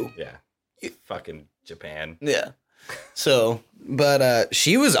U. Yeah. Fucking Japan. Yeah. So, but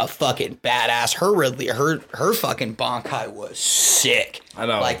she was a fucking badass. Her fucking Bankai was sick. I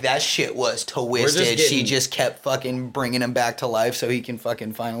know. Like that shit was twisted. She just kept fucking bringing him back to life so he can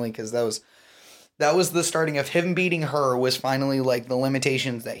fucking finally, because that that was the starting of him beating her. Was finally like the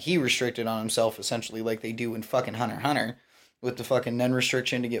limitations that he restricted on himself, essentially, like they do in fucking Hunter x Hunter, with the fucking Nen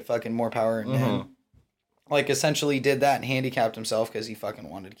restriction to get fucking more power and Nen. Like, essentially did that and handicapped himself because he fucking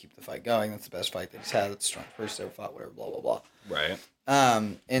wanted to keep the fight going. That's the best fight that he's had. That's the strongest person ever fought, whatever, blah, blah, blah. Right.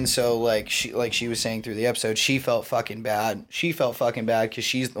 And so, like she was saying through the episode, she felt fucking bad. She felt fucking bad because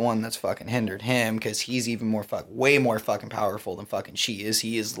she's the one that's fucking hindered him because he's even way more fucking powerful than fucking she is.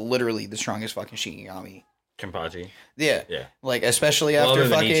 He is literally the strongest fucking Shinigami. Kenpachi. Yeah. Yeah. Like, especially Well, after other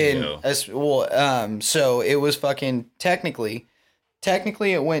than fucking... so it was fucking...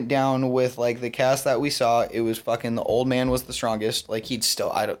 Technically, it went down with, like, the cast that we saw. It was fucking the old man was the strongest. Like, he'd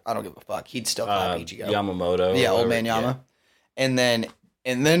still... I don't give a fuck. He'd still clap Ichigo. Yamamoto. Yeah, old man Yama. Yeah. And then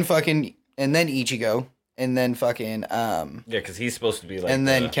Ichigo. And then fucking... Yeah, because he's supposed to be, like... And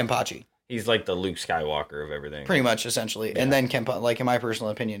then Kenpachi. He's, like, the Luke Skywalker of everything. Pretty much, essentially. Yeah. And then like, in my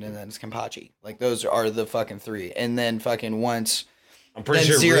personal opinion, and then it's Kenpachi. Like, those are the fucking three. And then fucking once... I'm pretty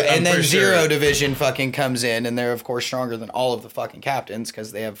sure. Zero Division fucking comes in, and they're of course stronger than all of the fucking captains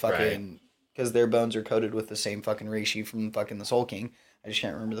because they have fucking because their bones are coated with the same fucking reishi from fucking the Soul King. I just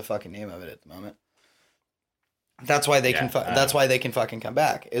can't remember the fucking name of it at the moment. That's why they can. That's why they can fucking come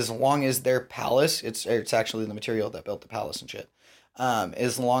back as long as their palace. It's actually the material that built the palace and shit.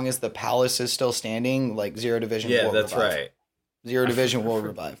 As long as the palace is still standing, like Zero Division. Yeah, will that's revive. right. Zero Division will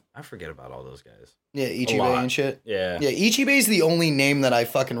revive. I forget about all those guys. Yeah, Ichibei and shit. Yeah. Yeah, Ichibei's the only name that I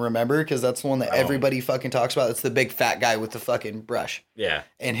fucking remember because that's the one that everybody fucking talks about. It's the big fat guy with the fucking brush. Yeah.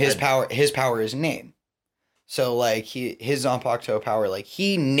 And his power is name. So, like, his Zanpakuto power, like,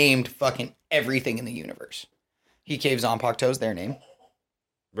 he named fucking everything in the universe. He gave Zanpakutos their name.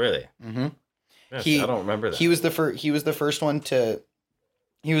 Really? Mm-hmm. Yes, I don't remember that. He was the first one to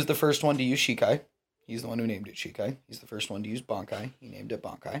use Shikai. He's the one who named it Shikai. He's the first one to use Bankai. He named it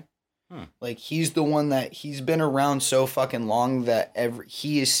Bankai. Like, he's the one that he's been around so fucking long that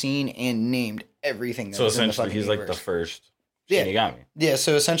he has seen and named everything. So essentially, he's universe. Like the first Shinigami. Yeah.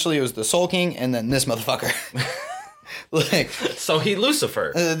 So essentially, it was the Soul King and then this motherfucker. Like, so he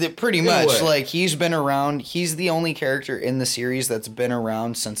Lucifer. Pretty much. Like, he's been around. He's the only character in the series that's been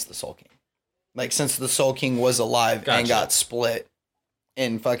around since the Soul King. Like, since the Soul King was alive and got split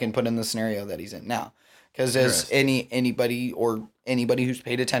and fucking put in the scenario that he's in now. Because as anybody who's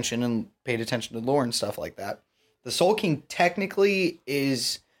paid attention to lore and stuff like that, the Soul King technically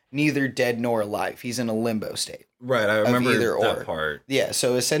is neither dead nor alive. He's in a limbo state. Right, I remember that part. Yeah,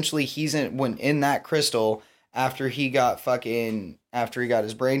 so essentially he's in that crystal after he got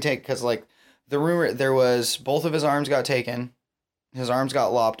his brain taken, because like the rumor there was both of his arms got taken, his arms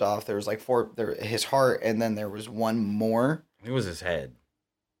got lopped off. There was like his heart, and then there was one more. It was his head.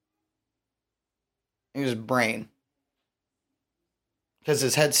 It was brain. Because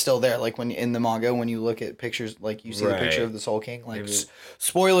his head's still there. Like, when in the manga, when you look at pictures, like, you see the picture of the Soul King. Like,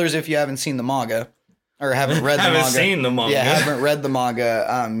 spoilers if you haven't seen the manga. Or haven't read the manga. Haven't seen the manga. Yeah, haven't read the manga.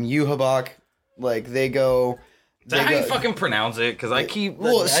 Yuhabak, like, they go... Is that how you fucking pronounce it? Because I keep...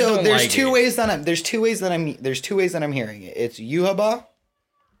 Well, so there's two ways that I'm hearing it. It's Yuhaba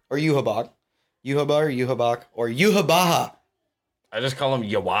or Yuhabak. Yuhaba or Yuhabak or Yuhabaha. I just call him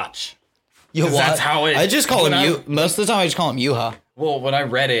Yawatch. That's how it... I just call him most of the time I just call him Yuha. Well, when I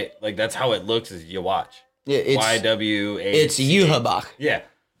read it, like, that's how it looks, is Yawatch. Yeah, it's... YWH. It's Yuhabach. Yeah.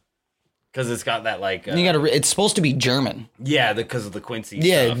 Because it's got that, like... it's supposed to be German. Yeah, because of the Quincy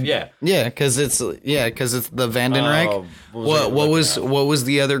stuff. Yeah. Yeah, because it's the Vandenreich. What was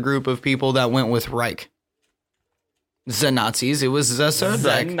the other group of people that went with Reich? The Nazis. It was the Third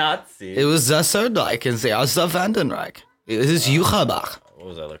Reich. It was the Third Reich, and they are the Vandenreich. It is Yuhabach. What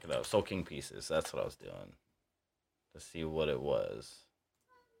was I looking up? Soul King pieces. That's what I was doing. To see what it was.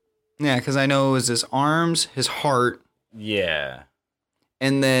 Yeah, because I know it was his arms, his heart. Yeah.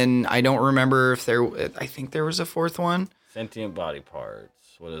 And then I don't remember if I think there was a fourth one. Sentient body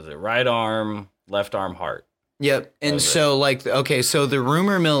parts. What is it? Right arm, left arm, heart. Yep. And so, like, okay, so the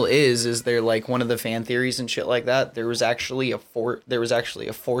rumor mill is there, like, one of the fan theories and shit like that. There was actually a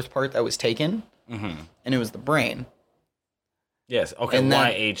fourth part that was taken. Mm-hmm. And it was the brain. Yes. Okay. And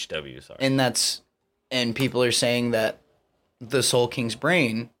YHW. Sorry. And people are saying that the Soul King's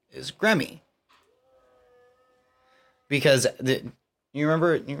brain is Gremmy. Because you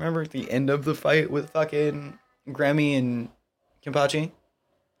remember the end of the fight with fucking Gremmy and Kenpachi?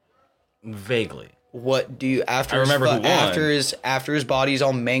 Vaguely. What do you after his body's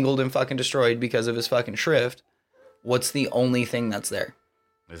all mangled and fucking destroyed because of his fucking shrift? What's the only thing that's there?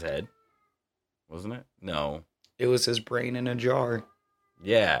 His head. Wasn't it? No. It was his brain in a jar.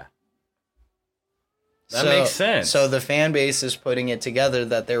 Yeah. That makes sense. So the fan base is putting it together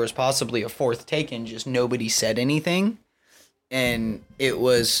that there was possibly a fourth Taken, just nobody said anything. And it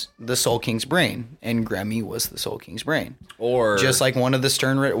was the Soul King's brain, and Gremmy was the Soul King's brain. Or just like one of the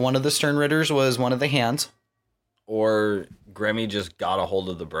Stern Ritters was one of the hands. Or Gremmy just got a hold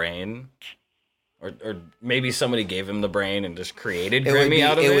of the brain. Or maybe somebody gave him the brain and just created Gremmy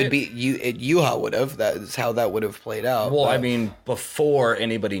out of it. It would be Yuha would have. That's how that would have played out. Well, I mean, before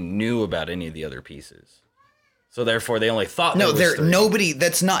anybody knew about any of the other pieces, so therefore they only thought. No, there was three. nobody.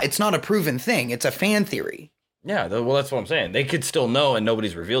 That's not. It's not a proven thing. It's a fan theory. Yeah, well, that's what I'm saying. They could still know, and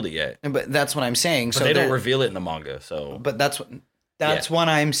nobody's revealed it yet. But that's what I'm saying. But so they don't reveal it in the manga. So, but that's what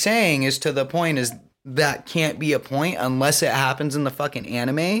I'm saying. Is to the point is that can't be a point unless it happens in the fucking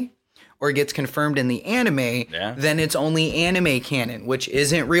anime. Or gets confirmed in the anime, then it's only anime canon, which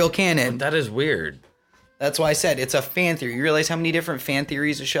isn't real canon. But that is weird. That's why I said it's a fan theory. You realize how many different fan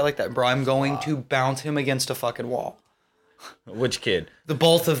theories and shit like that? Bro, I'm going to bounce him against a fucking wall. Which kid? The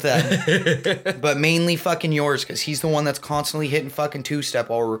both of them. But mainly fucking yours, because he's the one that's constantly hitting fucking two-step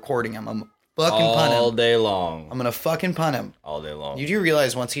while we're recording him. I'm fucking punt him. All day long. I'm going to fucking punt him. All day long. You do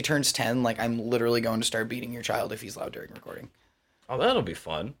realize once he turns 10, like, I'm literally going to start beating your child if he's loud during recording. Oh, that'll be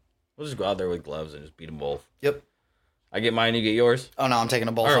fun. We'll just go out there with gloves and just beat them both. Yep. I get mine, you get yours? Oh, no, I'm taking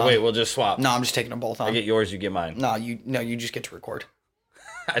them both on. Or wait, we'll just swap. No, I'm just taking them both on. I get yours, you get mine. No, you just get to record.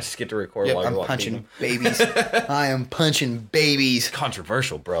 I just get to record Yep, while I'm you're punching babies. I am punching babies.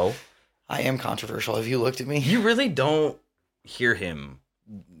 Controversial, bro. I am controversial. Have you looked at me? You really don't hear him.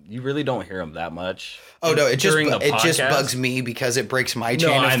 You really don't hear him that much. Oh, no, it just podcast. bugs me because it breaks my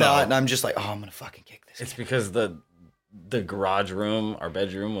chain of thought, and I'm just like, oh, I'm going to fucking kick this. It's because the garage room, our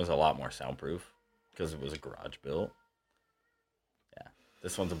bedroom, was a lot more soundproof because it was a garage built. Yeah,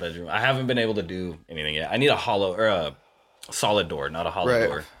 this one's a bedroom. I haven't been able to do anything yet. I need a hollow or a solid door, not a hollow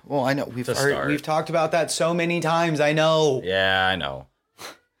door. Well, I know we've talked about that so many times. I know. Yeah, I know.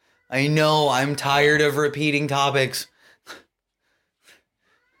 I know. I'm tired of repeating topics.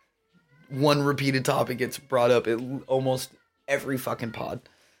 One repeated topic gets brought up at almost every fucking pod.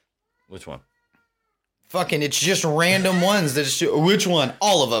 Which one? Fucking, it's just random ones. Which one?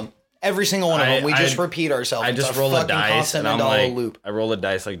 All of them. Every single one of them. We just repeat ourselves. I just roll a dice and I'm like, loop. I roll a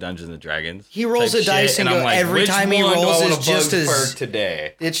dice like Dungeons and Dragons. He rolls a dice and like, every time he rolls is just as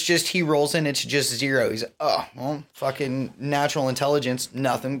today. It's just he rolls and it's just zero. He's like, oh, well, fucking natural intelligence,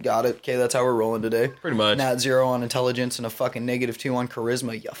 nothing. Got it. Okay, that's how we're rolling today. Pretty much. Nat 0 on intelligence and a fucking -2 on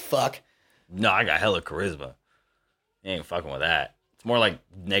charisma. You fuck. No, I got hella charisma. You ain't fucking with that. It's more like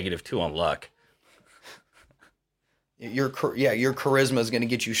 -2 on luck. Your charisma is going to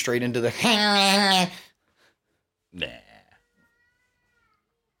get you straight into the. Nah. Yeah, baby.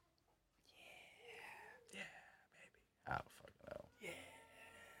 I don't fucking know. Yeah.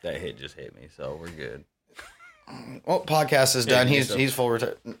 That hit just hit me, so we're good. Well, podcast is done. He's full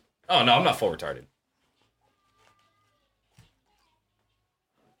retarded. Oh no, I'm not full retarded.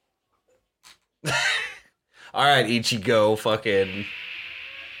 All right, Ichigo, fucking.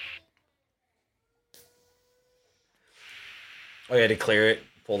 Oh, you had to clear it.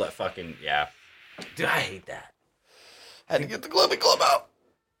 Pull that fucking Dude, I hate that. Had to get the club out.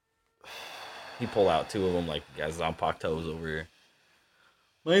 He pulled out 2 of them like guys on Zanpakuto's toes over here.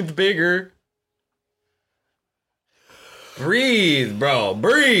 Mine's bigger. Breathe, bro.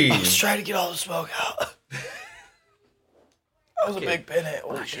 Breathe. I was trying to get all the smoke out. That was a big pinhead.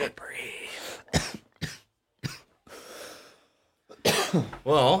 Holy shit. Breathe.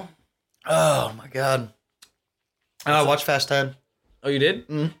 Well. Oh, my God. I watched Fast 10. Oh, you did?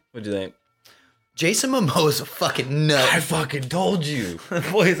 Mm. What'd you think? Jason Momoa's a fucking nut. I fucking told you.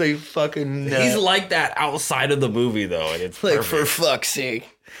 That boy's a fucking nut. He's like that outside of the movie, though, and it's like, perfect. for fuck's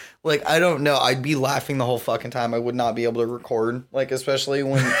sake. Like, I don't know. I'd be laughing the whole fucking time. I would not be able to record. Like, especially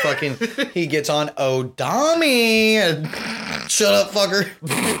when fucking he gets on Odami. Shut up, fucker.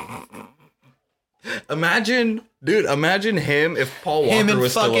 Imagine him if Paul Walker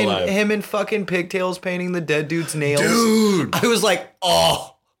was still alive. Him and fucking pigtails painting the dead dude's nails. Dude. I was like,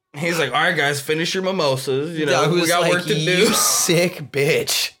 oh. He's like, all right, guys, finish your mimosas. You know, we got work to do. You sick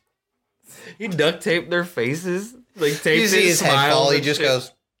bitch. He duct taped their faces. Like, taped you see his head fall. He just shit.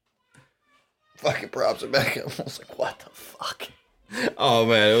 goes, fucking props it back up. I was like, what the fuck? Oh,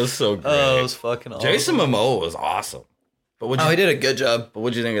 man, it was so great. Oh, it was fucking awesome. Jason Momoa was awesome. But he did a good job. But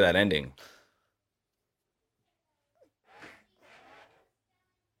what'd you think of that ending?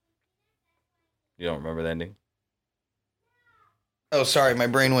 You don't remember the ending? Oh, sorry. My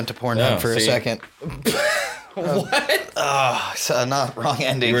brain went to Pornhub for a second. What? Oh, so not wrong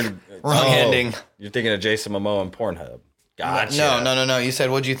ending. Wrong ending. You're thinking of Jason Momoa and Pornhub. Gotcha. No. You said,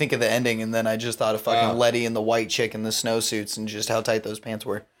 what'd you think of the ending? And then I just thought of fucking Oh. Letty and the white chick in the snowsuits and just how tight those pants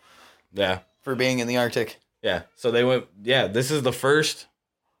were Yeah. for being in the Arctic. Yeah. So they went. Yeah. This is the first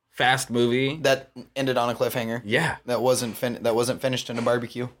Fast movie. That ended on a cliffhanger. Yeah. That wasn't finished in a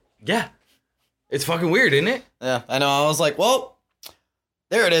barbecue. Yeah. It's fucking weird, isn't it? Yeah, I know. I was like, well,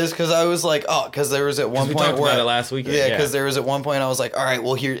 there it is. Because I was like, because there was at one We point talked where about it last weekend. yeah, because there was at one point I was like, all right,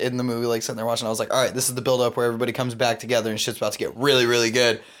 well, here in the movie, like sitting there watching, I was like, all right, this is the build up where everybody comes back together and shit's about to get really, really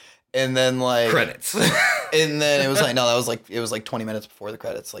good. And then like credits. and then it was like, no, it was like 20 minutes before the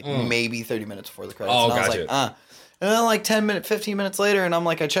credits, like maybe 30 minutes before the credits. Oh, and I was gotcha. like, And then like 15 minutes later, and I'm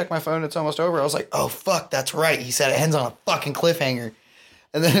like, I check my phone, it's almost over. I was like, oh fuck, that's right. He said it ends on a fucking cliffhanger.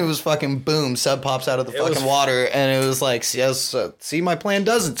 And then it was fucking boom, Sub pops out of the fucking water, and it was like, see, my plan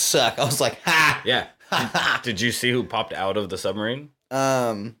doesn't suck. I was like, ha! Yeah. Did you see who popped out of the submarine?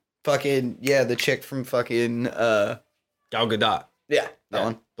 Fucking, yeah, the chick from fucking, Gal Gadot. yeah, that Yeah.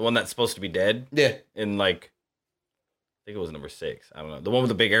 one. The one that's supposed to be dead. Yeah. In like, I think it was number 6. I don't know. The one with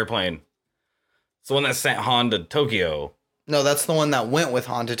the big airplane. It's the one that sent Han to Tokyo. No, that's the one that went with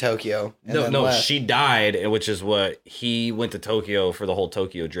Han to Tokyo. And then left. She died, which is what he went to Tokyo for the whole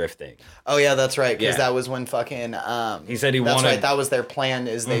Tokyo drift thing. Oh yeah, that's right. Because Yeah. that was when fucking He said he that's wanted right. That was their plan.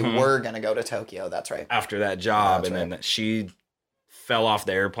 Is they were gonna go to Tokyo. That's right. after that job, That's and then she fell off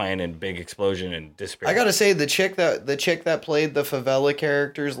the airplane in big explosion and disappeared. I gotta say the chick that played the favela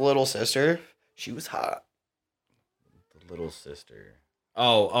character's little sister, she was hot. The little sister.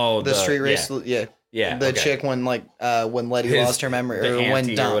 Oh, The street race, Yeah. The okay. chick when Letty His- lost her memory, the or when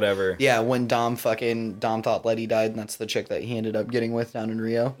auntie Dom, or whatever. Yeah, when Dom thought Letty died, and that's the chick that he ended up getting with down in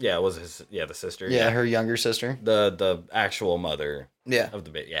Rio. Yeah, it was the sister. Yeah, her younger sister. The actual mother Yeah, of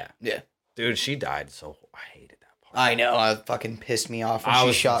the bit. Yeah. yeah. Dude, she died so I hated that part. I know. It fucking pissed me off when I she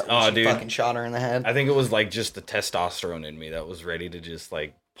was- shot. oh, When she dude. fucking shot her in the head. I think it was like just the testosterone in me that was ready to just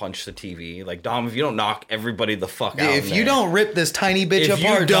like punch the TV. Like, Dom, if you don't knock everybody the fuck out. If in you there- don't rip this tiny bitch If you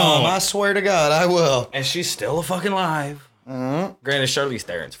apart, Dom, don't- I swear to God, I will. And she's still a fucking live. Uh-huh. Granted, Charlize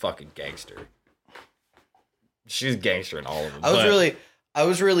Theron's fucking gangster. She's gangster in all of them. I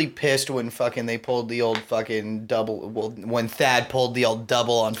was really pissed when fucking they pulled the old fucking double. Well, when Thad pulled the old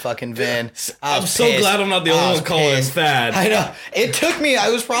double on fucking Vin. I'm so glad I'm not the only one calling it Thad. I know. It took me, I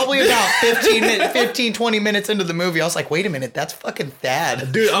was probably about 20 minutes into the movie. I was like, wait a minute, that's fucking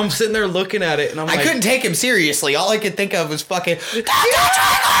Thad. Dude, I'm sitting there looking at it and I'm I like, couldn't take him seriously. All I could think of was fucking.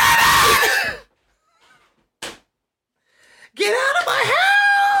 Get out of my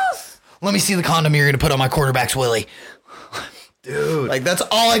house! Let me see the condom you're gonna put on my quarterback's willy. dude, Like, that's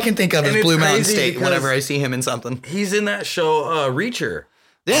all I can think of And is it's Blue Mountain crazy State because- whenever I see him in something. he's in that show Reacher.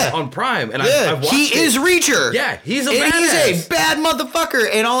 Yeah. On Prime. And Yeah, I've watched he it. is Reacher. Yeah, he's a and badass. he's a bad motherfucker.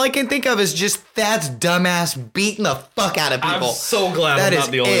 And all I can think of is just Thad's dumbass beating the fuck out of people. I'm so glad That I'm is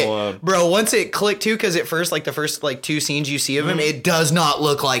not the only it. one. Bro, once it clicked too, because at first, like the first 2 scenes you see of him, it does not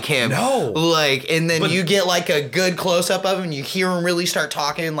look like him. No. Like, and then But- you get like a good close up of him, and you hear him really start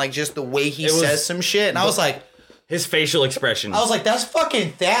talking, like just the way he It was- says some shit. And I was like, His facial expression. that's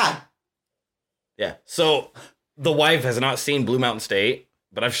fucking Thad. Yeah. So the wife has not seen Blue Mountain State,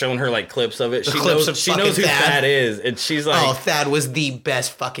 but I've shown her like clips of it. She clips knows of she fucking knows who Thad. Thad is, and she's like, Oh, Thad was the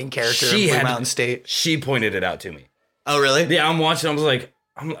best fucking character in she Blue had Mountain State. She pointed it out to me. Oh, really? Yeah, I'm watching. I'm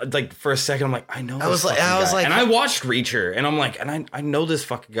like for a second, I'm like, I know. I was like- guy. And I watched Reacher, and I'm like, and I know this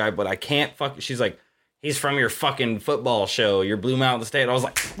fucking guy, but I can't She's like, he's from your fucking football show, your Blue Mountain State. I was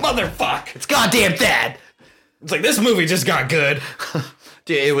like, motherfuck! It's goddamn Thad. It's like this movie just got good.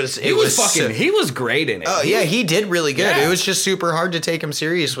 Dude, it was He was great in it. Oh yeah, he did really good. Yeah. It was just super hard to take him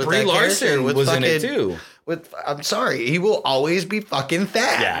serious with Brie that Larson character. With was fucking, in it too. I'm sorry, he will always be fucking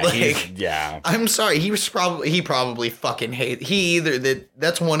Thad. Yeah, Like, yeah. I'm sorry. He probably fucking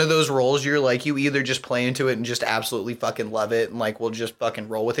that's one of those roles you're like, you either just play into it and just absolutely fucking love it and like will just fucking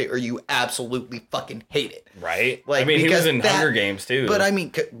roll with it, or you absolutely fucking hate it. Right? Like, I mean, he was because in Hunger Games too. But I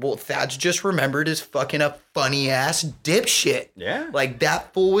mean, well, Thad's just remembered as fucking a funny ass dipshit. Yeah. Like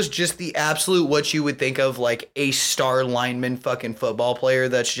that fool was just the absolute what you would think of like a star lineman fucking football player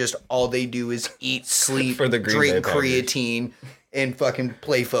that's just all they do is eat, sleep, For the Green drink Bay Packers. creatine, and fucking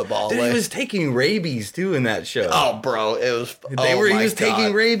play football. Dude, Like, he was taking rabies too in that show. oh, bro, it was. He was God.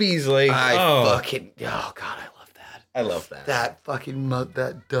 taking rabies. Like, I oh, fucking. Oh God, I love that. I love that. That fucking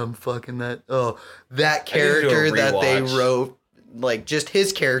that dumb fucking that that I need to do a character that they rewatch. wrote, like just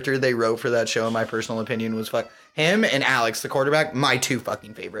his character they wrote for that show in my personal opinion was him and Alex the quarterback, my 2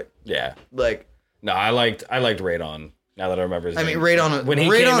 fucking favorite. Yeah. Like, No, I liked Radon. Now that I remember his I mean, name. Radon When he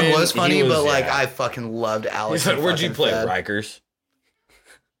came in, was funny, he was- but like yeah. I fucking loved Alex. He's like, and where'd you fucking play, Thad. Rikers?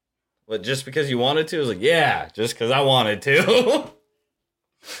 But just because you wanted to, I was like, yeah, just because I wanted to.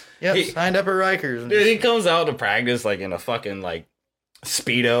 Yep, He- signed up at Rikers. Dude, he comes out to practice like in a fucking like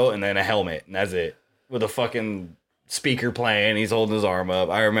Speedo and then a helmet, and that's it. With a fucking speaker playing, he's holding his arm up.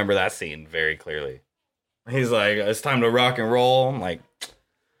 I remember that scene very clearly. He's like, it's time to rock and roll. I'm like,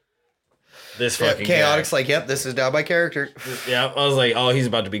 this Yep, fucking Chaotic's guy. like, yep, this is now my character. Yeah, I was like, oh, he's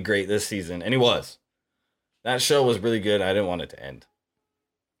about to be great this season. And he was. That show was really good. I didn't want it to end.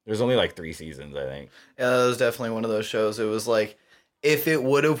 There's only like 3 seasons, I think. Yeah, that was definitely one of those shows. It was like, if it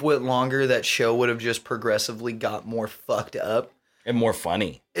would have went longer, that show would have just progressively got more fucked up. And more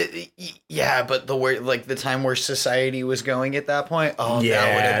funny. Yeah, but the time where society was going at that point, that would have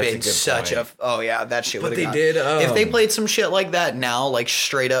that's a been good such point. that shit would But have they did. if they played some shit like that now, like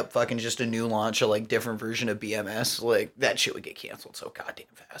straight up fucking just a new launch, a like different version of BMS, like that shit would get canceled so goddamn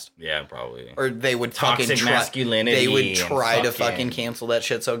fast. Yeah, probably. Or they would Toxic fucking try, masculinity They would and try to fucking- fucking cancel that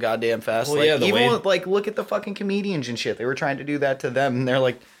shit so goddamn fast. Well, like yeah, the even way- with, like look at the fucking comedians and shit. They were trying to do that to them, and they're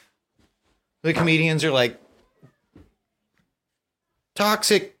like, the comedians are like,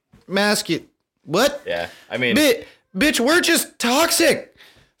 toxic masculine. What? Yeah, I mean, Bitch, we're just toxic.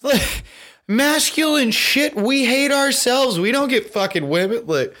 Like, masculine shit. We hate ourselves. We don't get fucking women.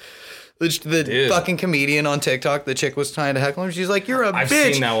 Like, the Dude. fucking comedian on TikTok, the chick was trying to heckle him. She's like, you're a I've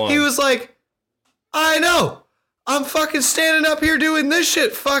bitch. seen that one. He was like, I know. I'm fucking standing up here doing this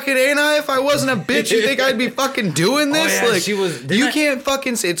shit. Fucking ain't I? If I wasn't a bitch, you think I'd be fucking doing this? yeah, like, she was- didn't you I- can't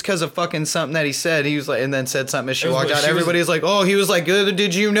fucking say it's because of fucking something that he said. He was like, and then said something as she It was walked what out. she was- Everybody's like, oh, he was like,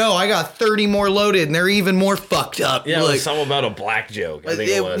 did you know? I got 30 more loaded and they're even more fucked up. yeah, it like, was something about a black joke. I think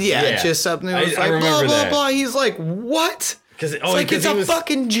it was. yeah, just something that was I like, remember blah, blah, that. blah. He's like, what? Because It's like, it's a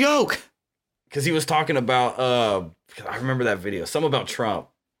fucking joke. Because he was talking about, I remember that video, something about Trump.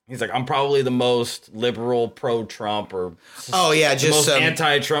 He's like, I'm probably the most liberal pro-Trump or Oh, yeah, the just most some...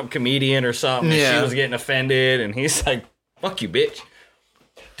 anti-Trump comedian or something. And Yeah. she was getting offended, and he's like, fuck you, bitch.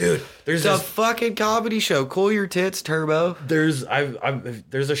 Dude, there's It's a this, fucking comedy show. Cool your tits, Turbo. there's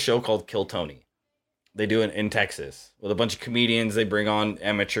a show called Kill Tony. They do it in Texas with a bunch of comedians. They bring on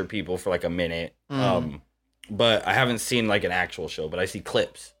amateur people for like a minute. But I haven't seen like an actual show, but I see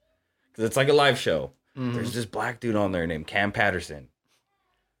clips because it's like a live show. There's this black dude on there named Cam Patterson.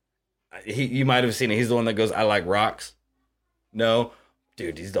 You might have seen it. He's the one that goes, I like rocks. No,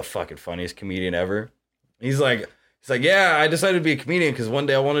 dude, he's the fucking funniest comedian ever. He's like, yeah, I decided to be a comedian because one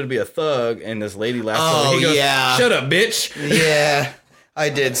day I wanted to be a thug, and this lady laughed. Oh, He goes, yeah. Shut up, bitch. Yeah, I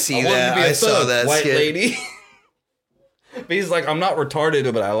did see I wanted that. to be a I saw thug, that white skit. lady. But he's like, I'm not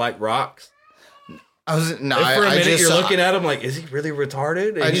retarded, but I like rocks. I was no. And for a I minute, just you're saw, looking at him like, is he really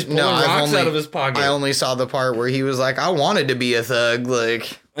retarded? And I he's just pulling no. I've rocks only, out of his pocket. I only saw the part where he was like, I wanted to be a thug.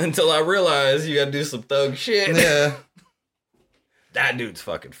 Like, Until I realized you got to do some thug shit. yeah. That dude's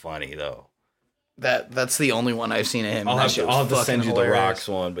fucking funny though. That's the only one I've seen of him. I'll That have shit to, was I'll have to fucking send you hilarious. the rocks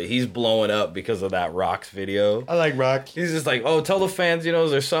one, but he's blowing up because of that rocks video. I like rock. He's just like, oh, tell the fans,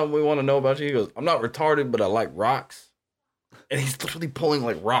 is there something we want to know about you? He goes, I'm not retarded, but I like rocks. And he's literally pulling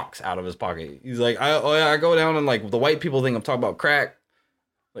like rocks out of his pocket. He's like, I go down and like the white people think I'm talking about crack.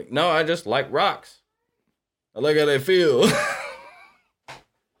 Like, no, I just like rocks. I like how they feel.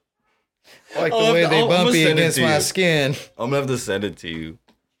 I like I'll the have way to- they I'm gonna bumpy send it against to my you. skin. I'm gonna have to send it to you.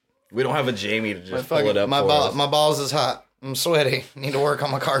 We don't have a Jamie to just pull Fucking- it up my for us. my balls is hot. I'm sweaty. Need to work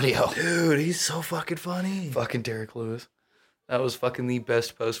on my cardio. Dude, he's so fucking funny. Fucking Derek Lewis. That was fucking the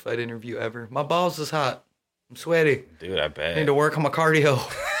best post-fight interview ever. My balls is hot. I'm sweaty. Dude, I bet. Need to work on my cardio.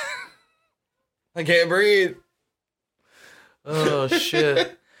 I can't breathe. Oh shit.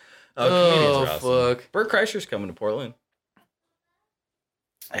 Comedians Oh are awesome. fuck. Bert Kreischer's coming to Portland.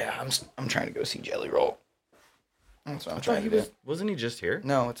 Yeah, I'm trying to go see Jelly Roll. That's what I'm I thought trying he to do. wasn't he just here?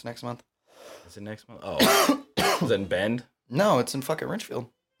 No, it's next month. Is it next month? Oh, is it in Bend? No, it's in fucking Richfield.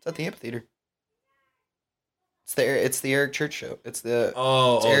 It's at the amphitheater. It's the Eric Church show. It's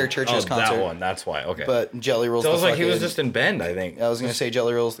Eric Church's concert. That one. That's why. Okay. But Jelly Roll's So I was the like, he was fucking- just in Bend. I think. I was gonna say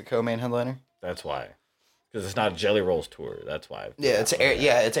Jelly Roll's the co-main headliner. That's why. Because it's not Jelly Roll's tour. That's why. Yeah, it's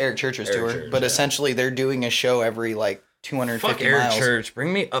Eric Church's Eric tour. Church, but yeah. essentially they're doing a show every like 250 Fuck Eric miles. Church.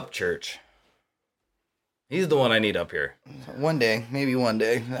 Bring me up Church. He's the one I need up here. One day, maybe one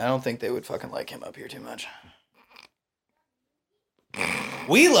day. I don't think they would fucking like him up here too much.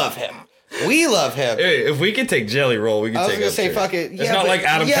 We love him. We love him. Hey, if we could take Jelly Roll, we could I was take gonna up say, Church. fuck it. It's not like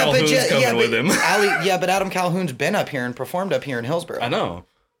Adam Calhoun's coming with him. But Adam Calhoun's been up here and performed up here in Hillsborough. I know.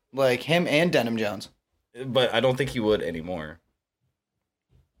 Like him and Denim Jones. But I don't think he would anymore.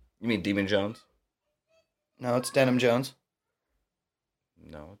 You mean Demon Jones? No, it's Denim Jones.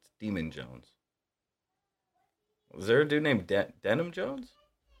 No, it's Demon Jones. Was there a dude named Denim Jones?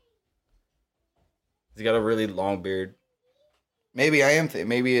 He's got a really long beard. Maybe I am.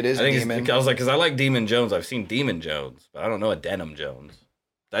 Maybe it is I think Demon. I was like, because I like Demon Jones. I've seen Demon Jones, but I don't know a Denim Jones.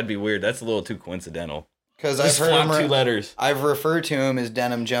 That'd be weird. That's a little too coincidental. Because I've Just heard flop him. two letters. I've referred to him as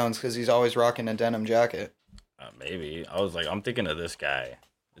Denim Jones because he's always rocking a denim jacket. Maybe. I was like, I'm thinking of this guy.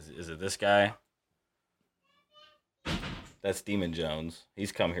 Is it this guy? That's Demon Jones.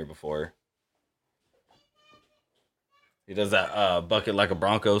 He's come here before. He does that Bucket Like a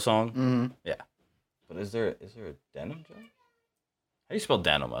Bronco song. Mm-hmm. Yeah. But is there a Denim Jones? How do you spell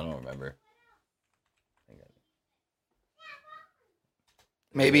denim? I don't remember.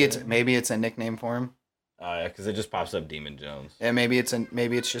 Maybe it's a nickname for him. Yeah, because it just pops up Demon Jones. And maybe it's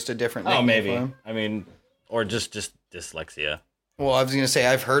just a different nickname Oh, maybe. for him. I mean, or just dyslexia. Well, I was gonna say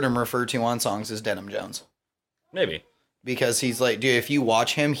I've heard him referred to on songs as Denim Jones. Maybe. Because he's like, dude, if you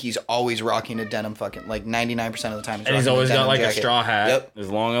watch him, he's always rocking a denim fucking, like 99% of the time. And he's always got like jacket. a straw hat, Yep. his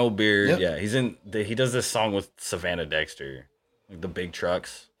long old beard. Yep. Yeah, he does this song with Savannah Dexter, like the big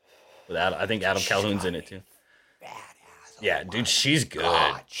trucks. With I think Adam Calhoun's in it too. Yeah, dude, she's good.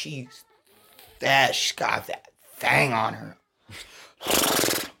 God, she's got that thing on her.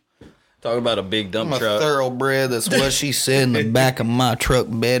 Talking about a big dump I'm a truck. thoroughbred. That's what she said in the back of my truck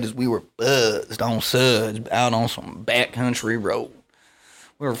bed as we were buzzed on suds out on some backcountry road.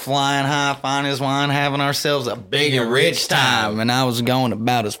 We were flying high, fine as wine, having ourselves a big and rich time, and I was going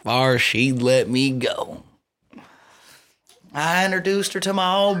about as far as she'd let me go. I introduced her to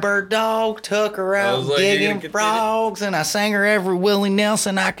my old bird dog, took her I out was like, you gonna digging continue? frogs, and I sang her every Willie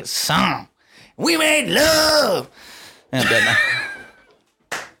Nelson I could sing. We made love. And then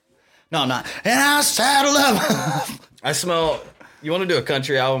no, I'm not. And I saddled up. I smell. You want to do a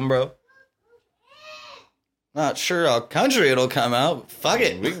country album, bro? Not sure how country it'll come out. But fuck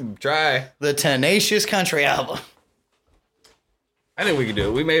it. We can try. The Tenacious Country album. I think we could do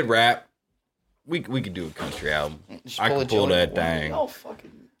it. We made rap. We could do a country album. I can pull that thing. Y'all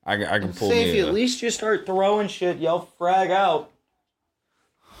fucking. I can pull Say if me. you at least just start throwing shit, y'all frag out.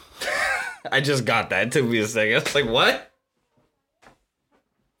 I just got that. It took me a second. I was like, what?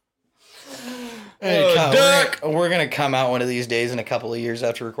 Hey, duck. we're gonna come out one of these days in a couple of years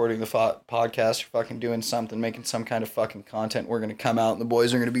after recording the podcast, or fucking doing something, making some kind of fucking content. We're gonna come out and the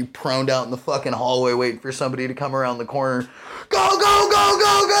boys are gonna be proned out in the fucking hallway waiting for somebody to come around the corner. Go, go, go,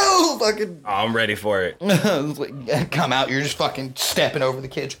 go, go! Fucking Oh, I'm ready for it. like, come out, you're just fucking stepping over the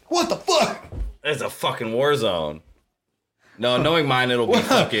kids. What the fuck? It's a fucking war zone. No, knowing mine, it'll be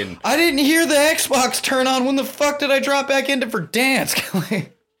fucking. I didn't hear the Xbox turn on. When the fuck did I drop back into for dance?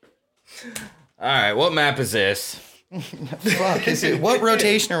 All right, what map is this? Fuck, is it? What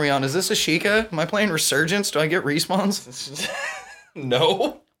rotation are we on? Is this a Sheikah? Am I playing Resurgence? Do I get respawns?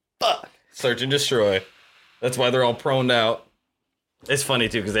 No. Fuck. Search and destroy. That's why they're all proned out. It's funny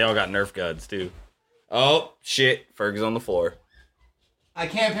too because they all got Nerf guns too. Oh shit! Ferg's on the floor. I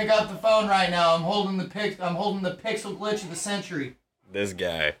can't pick up the phone right now. I'm holding the pixel glitch of the century. This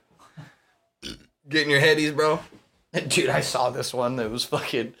guy. Getting your headies, bro. Dude, I saw this one that was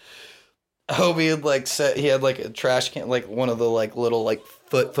fucking. Hobie had like he had like a trash can, like one of the like little like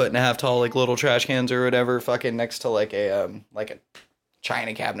foot and a half tall like little trash cans or whatever, fucking next to like a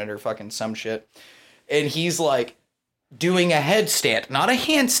china cabinet or fucking some shit, and he's like doing a headstand, not a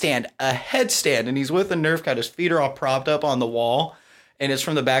handstand, a headstand, and he's with a Nerf gun. His feet are all propped up on the wall, and it's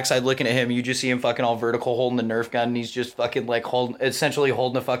from the backside looking at him. You just see him fucking all vertical holding the Nerf gun, and he's just fucking like essentially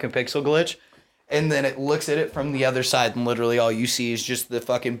holding a fucking pixel glitch. And then it looks at it from the other side, and literally all you see is just the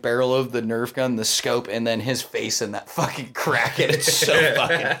fucking barrel of the Nerf gun, the scope, and then his face in that fucking crack. And it's so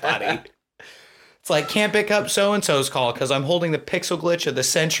fucking funny. It's like, can't pick up so-and-so's call because I'm holding the pixel glitch of the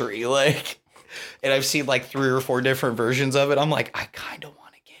century. Like, and I've seen like 3 or 4 different versions of it. I'm like, I kind of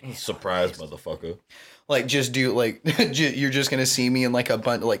want to get in. Surprise, motherfucker. Like, just do like you're just gonna see me in like a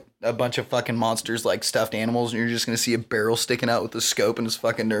bunch of fucking monsters like stuffed animals, and you're just gonna see a barrel sticking out with the scope and his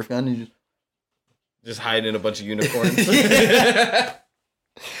fucking Nerf gun. And you Just hiding a bunch of unicorns.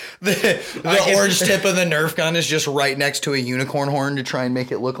 The orange tip of the Nerf gun is just right next to a unicorn horn to try and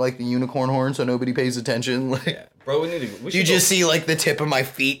make it look like the unicorn horn so nobody pays attention. Like, Yeah. Bro, we you just see like the tip of my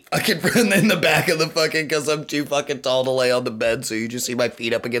feet fucking in the back of the fucking, because I'm too fucking tall to lay on the bed, so you just see my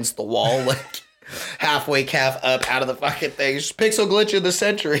feet up against the wall, like halfway calf up out of the fucking thing. Just pixel glitch of the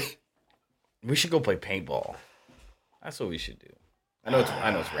century. We should go play paintball. That's what we should do. I know it's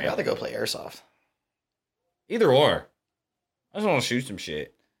I'd random. rather go play airsoft. Either or. I just want to shoot some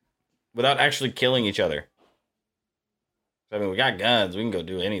shit without actually killing each other. I mean, we got guns. We can go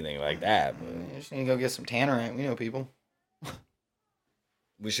do anything like that. But You just need to go get some tannerite. We know people.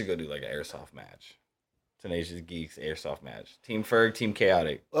 we should go do like an airsoft match. Tenacious Geeks Airsoft match. Team Ferg, Team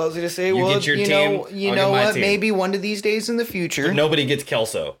Chaotic. Well, I was gonna say, You well, get your you team, know, you I'll know get my what? team. Maybe one of these days in the future, But nobody gets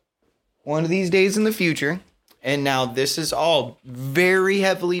Kelso. one of these days in the future, and now this is all very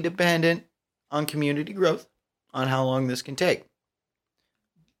heavily dependent on community growth, on how long this can take.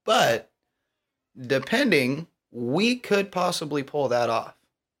 But depending, we could possibly pull that off.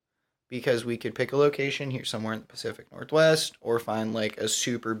 Because we could pick a location here somewhere in the Pacific Northwest, or find like a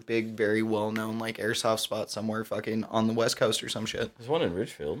super big, very well known like airsoft spot somewhere fucking on the West Coast or some shit. There's one in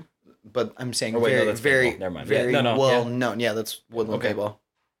Richfield. But I'm saying Oh, wait, no, very, that's very, paintball. Never mind. very Yeah, no, well yeah. known. Yeah, that's Woodland Okay. paintball.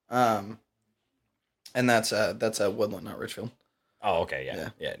 And that's Woodland, not Richfield. Oh, okay, yeah.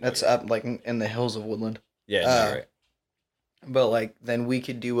 Yeah, no, That's you're- up like in the hills of Woodland. Yeah, no, you're right. But like then we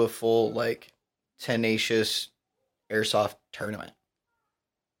could do a full like Tenacious airsoft tournament.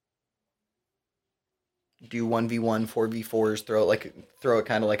 Do 1v1, 4v4s, throw it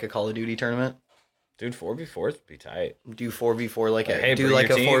kind of like a Call of Duty tournament. Dude, 4v4s would be tight. Do 4v4 like a Hey, do bring like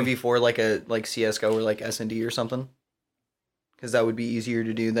a your team. 4v4 like CS:GO or like S&D or something. Cuz that would be easier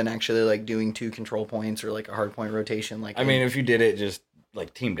to do than actually like doing 2 control points or like a hard point rotation like I mean, if you did it just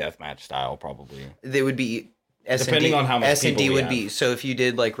like team deathmatch style, probably. they would be S&D, Depending on how much S&D people we would have. be. So if you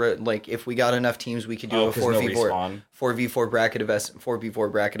did like if we got enough teams, we could do a 'cause no 4v4 respawn. 4v4 bracket of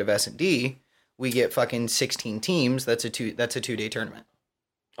 4v4 bracket of S&D. We get fucking 16 teams. That's a 2-day tournament.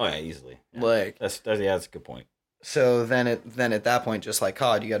 Oh yeah, easily. Yeah. Like That's a good point. so then at that point, just like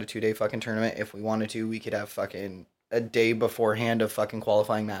COD, you got a 2-day fucking tournament. If we wanted to, we could have fucking a day beforehand of fucking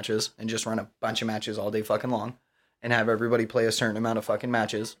qualifying matches and just run a bunch of matches all day fucking long and have everybody play a certain amount of fucking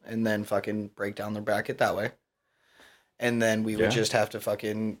matches and then fucking break down the bracket that way. And then we would Yeah. just have to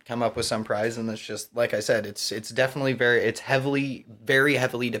fucking come up with some prize. And that's just, like I said, it's definitely very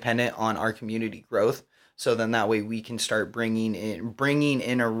heavily dependent on our community growth. So then that way we can start bringing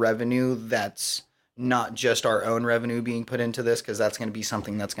in a revenue that's not just our own revenue being put into this, because that's going to be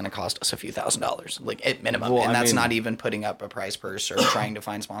something that's going to cost us a few $1,000s, like at minimum. Well, and I that's mean- not even putting up a prize purse or trying to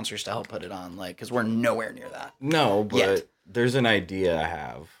find sponsors to help put it on, like, because we're nowhere near that. No, but Yet. there's an idea I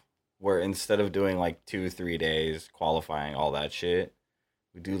have where instead of doing like 2-3 days qualifying all that shit,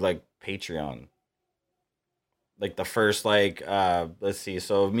 we do like Patreon. Like the first let's see,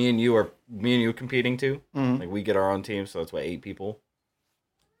 so me and you competing too. Mhm. Like we get our own team, so that's what 8 people.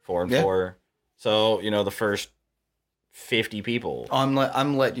 4 and Yeah. 4. So, the first 50 people. I'm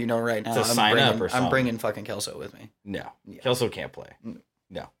letting you know right now. To sign up or I'm something. bringing fucking Kelso with me. No. Yeah. Kelso can't play. Mm.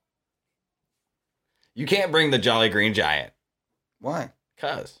 No. You can't bring the Jolly Green Giant. Why?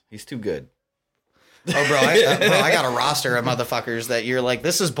 Cuz he's too good. Oh, bro, I got a roster of motherfuckers that you're like,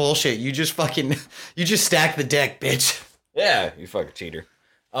 this is bullshit. You just stack the deck, bitch. Yeah, you fucking cheater.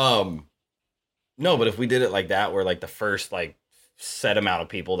 No, but if we did it like that, where like the first like set amount of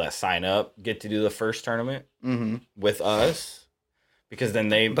people that sign up get to do the first tournament Mm-hmm. with us, because then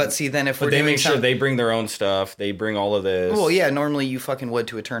they. But see, then if but we're they doing make sure some- they bring their own stuff. They bring all of this. well, yeah, normally you fucking would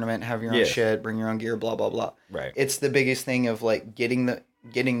to a tournament, have your own Yeah. shit, bring your own gear, blah blah blah. Right. It's the biggest thing of like getting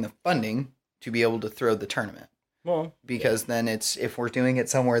the funding to be able to throw the tournament. Well, Because then it's, if we're doing it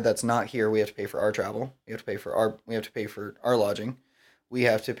somewhere that's not here, we have to pay for our travel. We have to pay for our lodging. We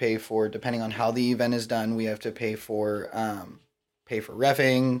have to pay for, depending on how the event is done, we have to pay for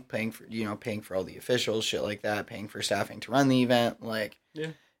reffing, paying for all the officials, shit like that, paying for staffing to run the event. Like,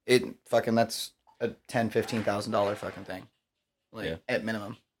 Yeah. That's a $10,000-$15,000 fucking thing. Like, Yeah. at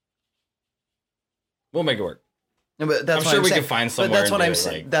minimum. we'll make it work. No, but that's I'm what sure I'm we saying. can find But somewhere. that's what and I'm do it,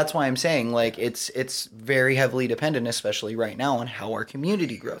 saying. like- That's why I'm saying, like, it's very heavily dependent, especially right now, on how our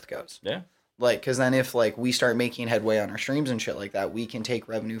community growth goes. Yeah. Like, because then if like we start making headway on our streams and shit like that, we can take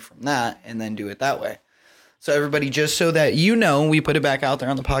revenue from that and then do it that way. So everybody, just so that you know, we put it back out there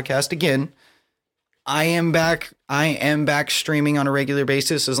on the podcast again. I am back streaming on a regular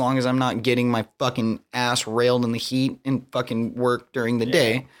basis, as long as I'm not getting my fucking ass railed in the heat and fucking work during the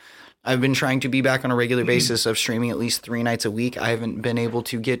day. I've been trying to be back on a regular basis of streaming at least 3 nights a week. I haven't been able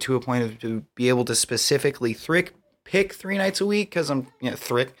to get to a point of to be able to specifically pick 3 nights a week, because I'm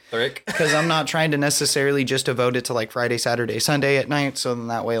Thrick. because I'm not trying to necessarily just devote it to like Friday, Saturday, Sunday at night. So then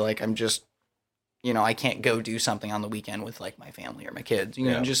that way, like, I'm just, I can't go do something on the weekend with like my family or my kids,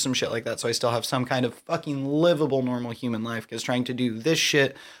 Yeah. just some shit like that. So I still have some kind of fucking livable normal human life, because trying to do this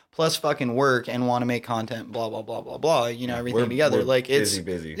shit plus fucking work and want to make content, blah, blah, blah, blah, blah, everything We're- together. we're Like, it's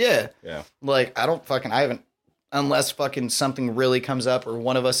busy. yeah. Yeah. Like, I haven't, unless fucking something really comes up or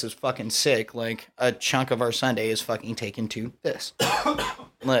one of us is fucking sick, like a chunk of our Sunday is fucking taken to this.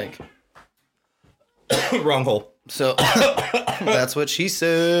 Like, Wrong hole. so that's what she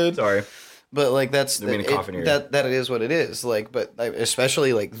said. Sorry. But like that's Didn't mean to cough in your ear. that it is what it is. Like, but like,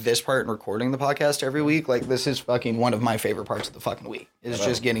 especially like this part and recording the podcast every week, like this is fucking one of my favorite parts of the fucking week. Is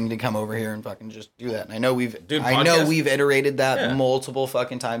just getting to come over here and fucking just do that. And I know we've iterated that multiple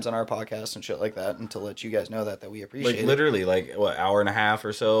fucking times on our podcast and shit like that, and to let you guys know that we appreciate like it. literally like what, hour and a half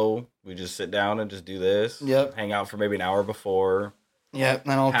or so. We just sit down and just do this. Yep. Hang out for maybe an hour before. Yep.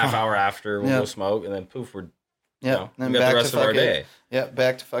 And I'll half hour after we'll go smoke, and then poof, we're then we got the rest of our day. Yep,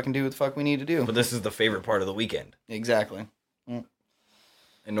 back to fucking do what the fuck we need to do. But this is the favorite part of the weekend. Exactly. And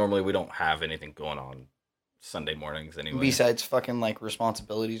normally we don't have anything going on Sunday mornings anyway. Besides fucking like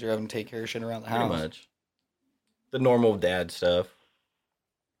responsibilities or having to take care of shit around the house. Pretty much. The normal dad stuff.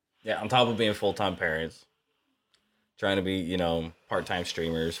 Yeah, on top of being full-time parents. Trying to be, part-time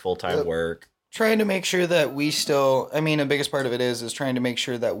streamers, full-time work. Trying to make sure that we still, the biggest part of it is trying to make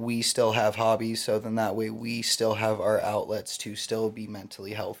sure that we still have hobbies, so then that way we still have our outlets to still be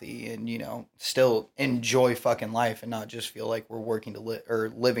mentally healthy and, still enjoy fucking life and not just feel like we're working to live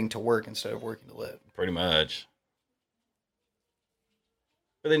or living to work instead of working to live. Pretty much.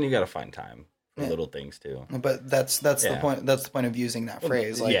 But then you got to find time for little things too. But that's the point. That's the point of using that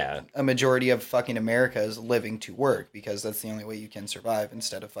phrase. Like, a majority of fucking America is living to work because that's the only way you can survive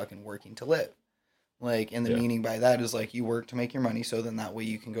instead of fucking working to live. Like, and the meaning by that is like you work to make your money, so then that way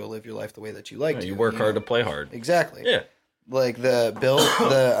you can go live your life the way that you like to. You work hard to play hard. Exactly. Yeah. Like the bill,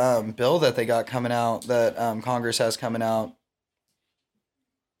 bill that they got coming out, that Congress has coming out.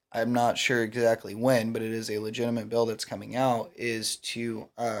 I'm not sure exactly when, but it is a legitimate bill that's coming out. Is to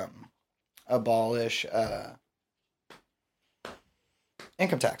abolish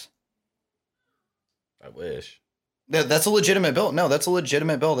income tax. I wish. That's a legitimate bill. No, that's a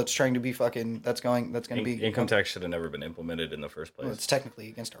legitimate bill that's trying to be fucking. That's going to be. Income tax should have never been implemented in the first place. Well, it's technically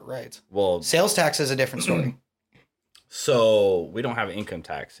against our rights. Well, sales tax is a different story. So we don't have income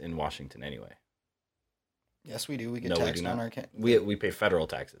tax in Washington anyway. Yes, we do. We get taxed on our. We pay federal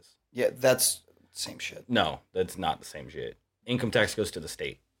taxes. Yeah, that's same shit. No, that's not the same shit. Income tax goes to the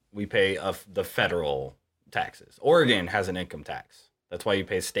state. We pay the federal taxes. Oregon has an income tax. That's why you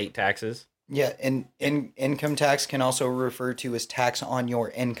pay state taxes. Yeah, and income tax can also refer to as tax on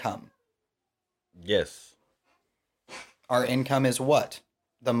your income. Yes. Our income is what?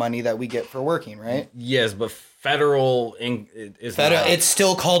 The money that we get for working, right? Yes, but federal is not. It's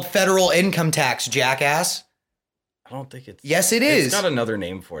still called federal income tax, jackass. I don't think it's. Yes, it is. It's got another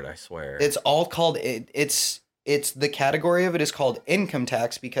name for it, I swear. It's all called it's the category of it is called income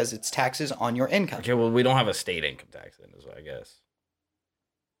tax because it's taxes on your income. Okay, well, we don't have a state income tax then, is what I guess.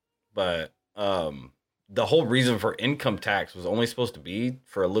 But the whole reason for income tax was only supposed to be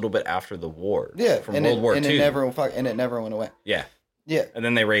for a little bit after the war. Yeah, from World War II. And it never went away. Yeah. Yeah. And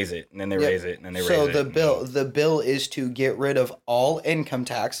then they raise it, and then they raise it, and then they raise it. So the bill is to get rid of all income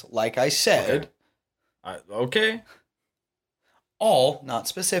tax, like I said. Okay. All, not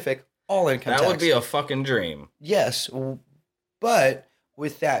specific, all income tax. That would be a fucking dream. Yes, but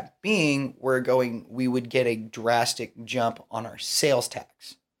with that being, we would get a drastic jump on our sales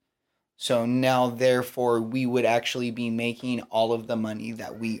tax. So now, therefore, we would actually be making all of the money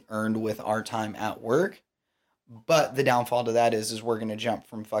that we earned with our time at work. But the downfall to that is we're going to jump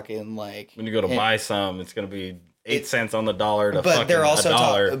from fucking like... When you go to buy some, it's going to be 8 cents on the dollar to but fucking they're also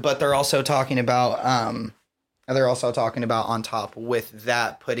 $1. But they're also talking about... they're also talking about on top with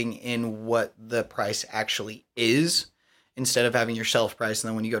that putting in what the price actually is instead of having your shelf price. And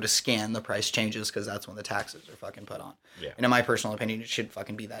then when you go to scan, the price changes because that's when the taxes are fucking put on. Yeah. And in my personal opinion, it should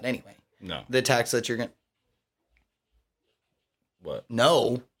fucking be that anyway. No. The tax that you're going to... What?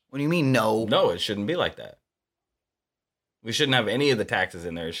 No. What do you mean no? No, it shouldn't be like that. We shouldn't have any of the taxes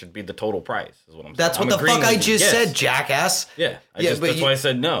in there. It should be the total price, is what I'm saying. That's what the fuck I just said, jackass. Yeah. That's why I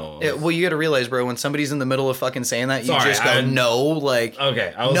said no. Yeah, well, you got to realize, bro, when somebody's in the middle of fucking saying that, you just go, no, like...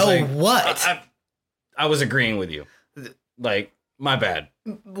 Okay. I was no, like, what? I was agreeing with you. Like, my bad.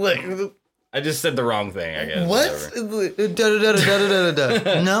 Like, I just said the wrong thing, I guess. What?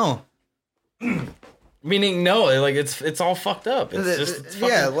 No. Meaning no, like it's all fucked up. It's just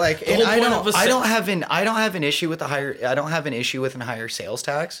yeah, like and I don't have an issue with a higher sales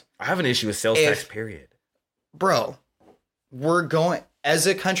tax. I have an issue with sales tax, period. Bro, we're going as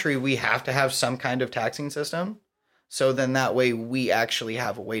a country, we have to have some kind of taxing system. So then that way we actually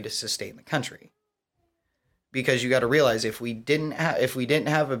have a way to sustain the country. Because you got to realize if we didn't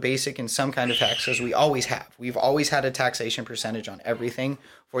have a basic and some kind of tax, as we always have, we've always had a taxation percentage on everything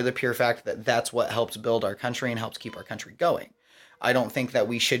for the pure fact that that's what helps build our country and helps keep our country going. I don't think that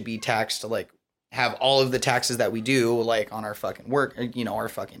we should be taxed to like have all of the taxes that we do like on our fucking work, our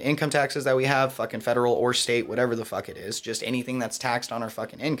fucking income taxes that we have, fucking federal or state, whatever the fuck it is, just anything that's taxed on our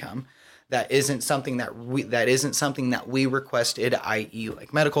fucking income. that isn't something that we requested, i.e.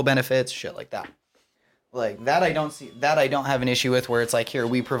 like medical benefits, shit like that. Like that I don't have an issue with, where it's like, here,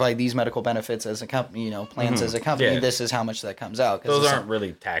 we provide these medical benefits as a company, plans as a company. Yeah. This is how much that comes out. Those aren't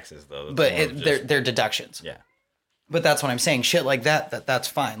really taxes though. But they're deductions. Yeah. But that's what I'm saying. Shit like that's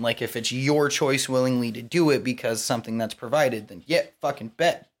fine. Like if it's your choice willingly to do it because something that's provided, then yeah, fucking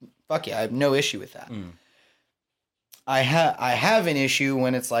bet. Fuck yeah, I have no issue with that. I have an issue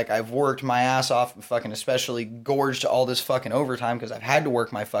when it's like I've worked my ass off and fucking especially gorged all this fucking overtime because I've had to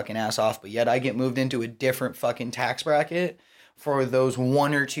work my fucking ass off, but yet I get moved into a different fucking tax bracket for those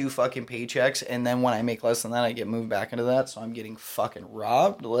 1 or 2 fucking paychecks, and then when I make less than that, I get moved back into that, so I'm getting fucking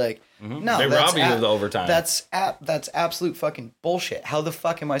robbed. Like, no, they rob you of the overtime. That's absolute fucking bullshit. How the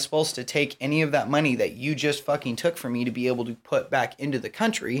fuck am I supposed to take any of that money that you just fucking took from me to be able to put back into the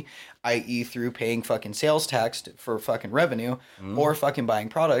country, i.e. through paying fucking sales tax for fucking revenue, or fucking buying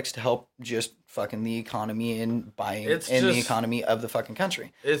products to help just fucking the economy and buying the economy of the fucking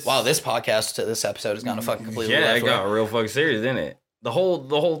country. Wow, this episode has gone a fucking completely it left got way. real fucking serious, didn't it? The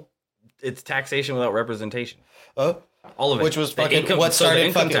whole it's taxation without representation. All of it. Which was fucking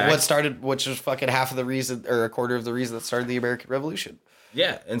which was fucking half of the reason or a quarter of the reason that started the American Revolution.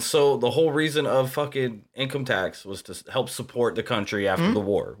 Yeah, and so the whole reason of fucking income tax was to help support the country after the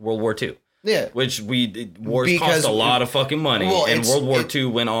war, World War II. Yeah. Wars cost a lot of fucking money, and World War II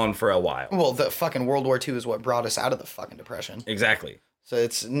went on for a while. Well, the fucking World War II is what brought us out of the fucking Depression. Exactly. So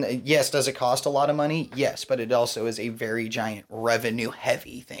yes, does it cost a lot of money? Yes, but it also is a very giant revenue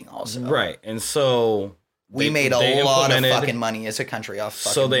heavy thing also. Right, and so... We made a lot of fucking money as a country off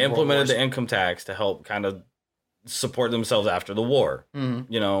fucking So they implemented the income tax to help kind of support themselves after the war.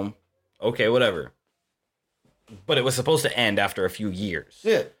 Okay, whatever. But it was supposed to end after a few years.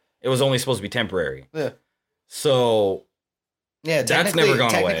 Yeah. It was only supposed to be temporary. Yeah. So yeah, that's never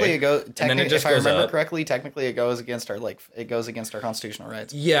gone away. If I remember correctly, technically it goes against our constitutional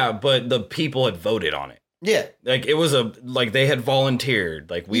rights. Yeah, but the people had voted on it. Yeah. Like it was they had volunteered.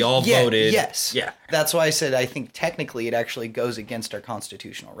 Like we all voted. Yes. Yeah. That's why I said I think technically it actually goes against our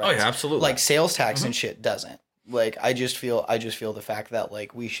constitutional rights. Oh yeah, absolutely. Like sales tax and shit doesn't. Like I just feel the fact that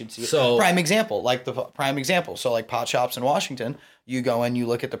like we should see So prime example. So like pot shops in Washington, you go and you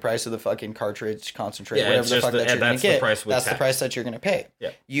look at the price of the fucking cartridge, concentrate, whatever the fuck that you're gonna get. That's the price that you're gonna pay.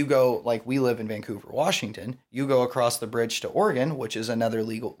 Yeah. You go like we live in Vancouver, Washington. You go across the bridge to Oregon, which is another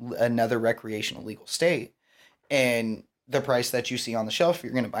recreational legal state, and the price that you see on the shelf, if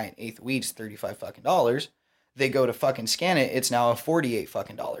you're gonna buy an eighth of weed, is $35 fucking. They go to fucking scan it, it's now a $48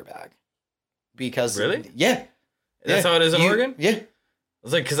 fucking bag. Because really? Yeah. That's how it is in Oregon? Yeah.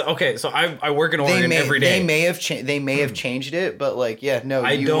 It's like, so I work in Oregon every day. They may have changed it, but like, yeah, no,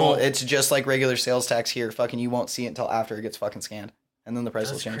 it's just like regular sales tax here. Fucking, you won't see it until after it gets fucking scanned, and then the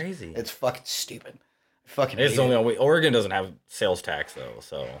price will change. That's crazy. It's fucking stupid. Fucking. It's the only way. Oregon doesn't have sales tax though,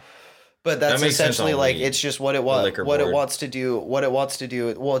 so. But that's essentially like it's just what it wants to do.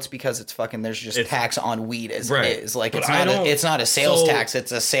 Well, it's because it's fucking. There's just tax on weed as it is. Like it's not a sales tax.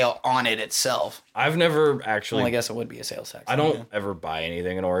 It's a sale on it itself. I've never actually. Well, I guess it would be a sales tax. I don't ever buy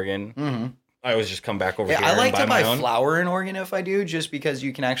anything in Oregon. Mm-hmm. I always just come back over here. I like to buy flour in Oregon if I do, just because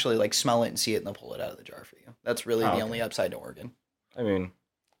you can actually like smell it and see it, and they'll pull it out of the jar for you. That's really the only upside to Oregon. I mean,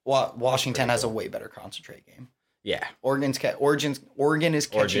 Washington has a way better concentrate game. Yeah, Oregon is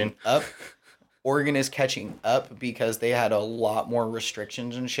catching up. Oregon is catching up because they had a lot more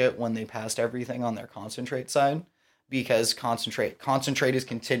restrictions and shit when they passed everything on their concentrate side. Because concentrate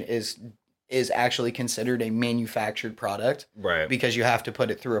is actually considered a manufactured product, right? Because you have to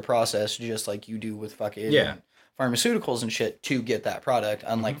put it through a process just like you do with fucking pharmaceuticals and shit to get that product.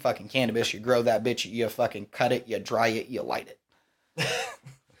 Unlike fucking cannabis, you grow that bitch, you fucking cut it, you dry it, you light it.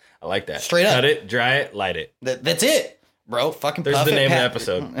 I like that. Straight up. Cut it, dry it, light it. That's it, bro. Fucking There's the name of the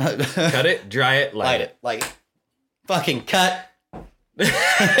episode. Cut it, dry it, light it. Light it. Fucking cut.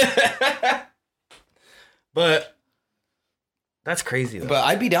 But that's crazy though. But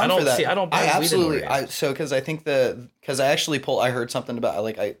I'd be down for that. I don't buy absolutely. Because I actually I heard something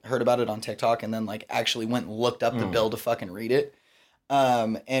about I heard about it on TikTok and then like actually went and looked up the bill to fucking read it.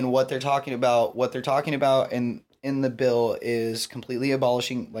 And what they're talking about in the bill is completely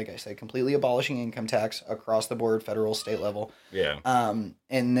abolishing, like I said, income tax across the board, federal, state level. Yeah.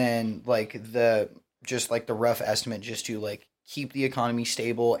 And then like the rough estimate just to like keep the economy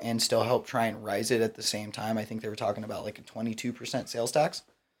stable and still help try and rise it at the same time. I think they were talking about like a 22% sales tax.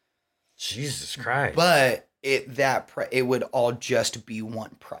 Jesus Christ. But it would all just be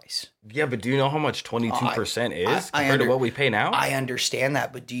one price. Yeah, but do you know how much 22% is compared to what we pay now? I understand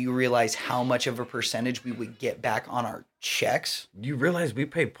that, but do you realize how much of a percentage we would get back on our checks? You realize we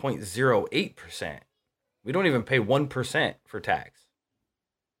pay 0.08%. We don't even pay 1% for tax.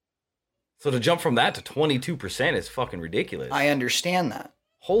 So to jump from that to 22% is fucking ridiculous. I understand that.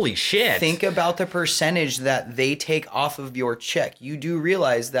 Holy shit. Think about the percentage that they take off of your check. You do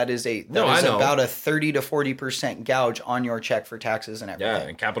realize that is about a 30 to 40% gouge on your check for taxes and everything. Yeah,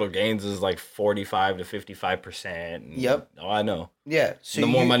 and capital gains is like 45 to 55%. Yep. Oh, I know. Yeah. So the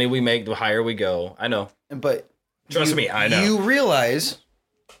more money we make, the higher we go. I know. But trust me, I know. You realize,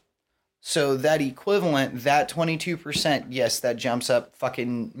 so that equivalent, that 22%, yes, that jumps up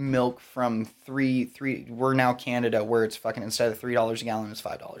fucking milk from three. We're now Canada, where it's fucking, instead of $3 a gallon, it's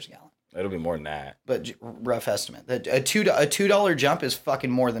 $5 a gallon. It'll be more than that. But rough estimate. A $2 jump is fucking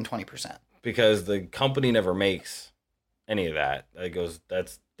more than 20%. Because the company never makes any of that. They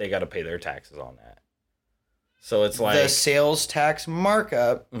got to pay their taxes on that. So it's like the sales tax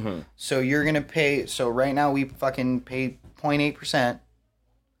markup. Mm-hmm. So you're going to pay, so right now we fucking pay 0.8%.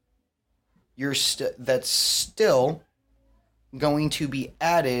 That's still going to be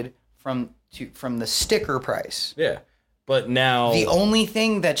added from the sticker price. Yeah, but now the only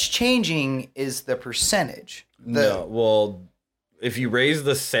thing that's changing is the percentage. If you raise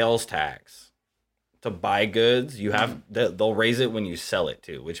the sales tax to buy goods, you have they'll raise it when you sell it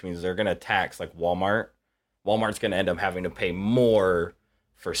too, which means they're gonna tax like Walmart. Walmart's gonna end up having to pay more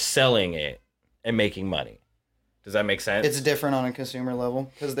for selling it and making money. Does that make sense? It's different on a consumer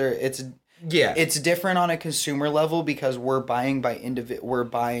level because Yeah, it's different on a consumer level because we're buying by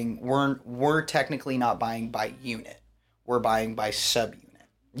we're technically not buying by unit. We're buying by subunit.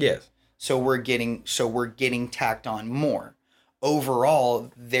 Yes. So we're getting tacked on more.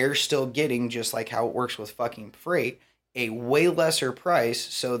 Overall, they're still getting, just like how it works with fucking freight, a way lesser price.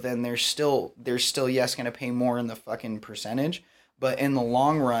 So then they're still yes going to pay more in the fucking percentage, but in the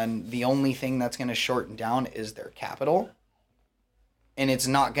long run, the only thing that's going to shorten down is their capital. And it's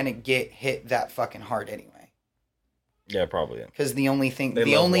not going to get hit that fucking hard anyway. Yeah, probably. Because the only thing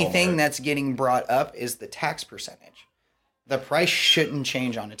that's getting brought up is the tax percentage. The price shouldn't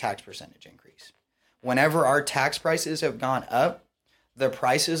change on a tax percentage increase. Whenever our tax prices have gone up, the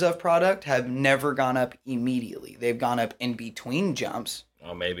prices of product have never gone up immediately. They've gone up in between jumps.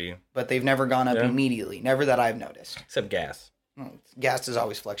 Oh, maybe. But they've never gone up immediately. Never that I've noticed. Except gas. Gas is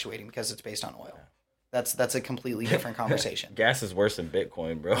always fluctuating because it's based on oil. That's a completely different conversation. Gas is worse than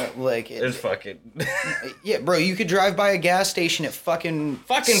Bitcoin, bro. It's fucking... Yeah, bro, you could drive by a gas station at fucking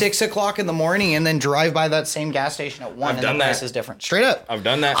 6 o'clock in the morning and then drive by that same gas station at 1 and the price is different. Straight up. I've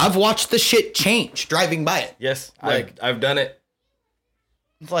done that. I've watched the shit change driving by it. Yes, I've done it.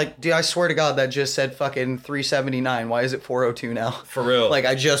 It's like, dude, I swear to God, that just said fucking 379. Why is it 402 now? For real. Like,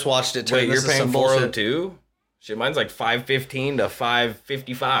 I just watched it turn. Wait, you're paying 402? Shit, mine's like 515 to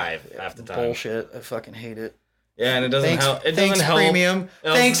 555 half the time. Bullshit. I fucking hate it. Yeah, and it doesn't help. It doesn't help. Premium.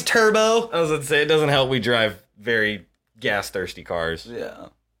 Thanks, turbo. I was gonna say, it doesn't help we drive very gas thirsty cars. Yeah.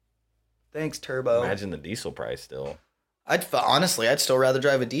 Thanks, turbo. Imagine the diesel price still. Honestly, I'd still rather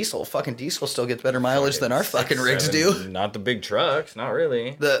drive a diesel. Fucking diesel still gets better mileage than our fucking rigs do. Not the big trucks, not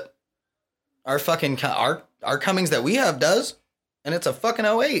really. Our Cummings that we have does, and it's a fucking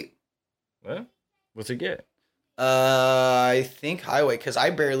 08. What? What's it get? I think highway, because I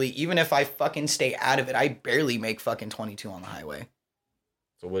barely, even if I fucking stay out of it, I barely make fucking 22 on the highway.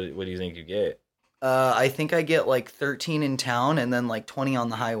 So what do you think you get? I think I get like 13 in town and then like 20 on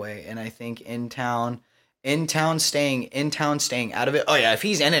the highway. And I think in town staying out of it. Oh yeah, if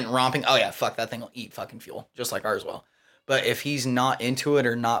he's in it and romping, oh yeah, fuck, that thing will eat fucking fuel, just like ours will. But if he's not into it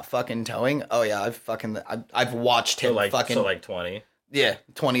or not fucking towing, oh yeah, I've watched him So like 20. Yeah,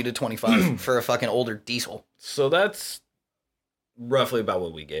 20 to 25 for a fucking older diesel. So that's roughly about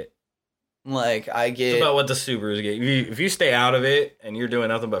what we get. Like, I get... It's about what the Subarus get. If you stay out of it and you're doing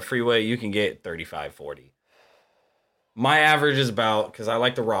nothing but freeway, you can get 35, 40. My average is about, because I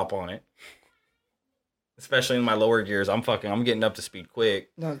like to romp on it, especially in my lower gears, I'm getting up to speed quick.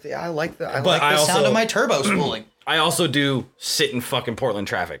 No, I like the sound of my turbo spooling. I also do sit in fucking Portland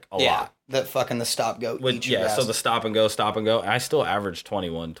traffic a lot. That fucking the stop go. So the stop and go. I still average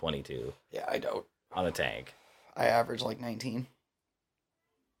 21, 22. Yeah, I don't. On a tank. I average like 19.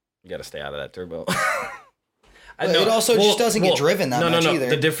 You got to stay out of that turbo. It also just doesn't get driven that much either.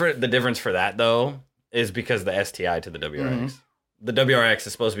 The difference for that, though, is because the STI to the WRX. Mm-hmm. The WRX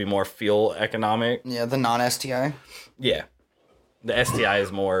is supposed to be more fuel economic. Yeah, the non-STI. Yeah. The STI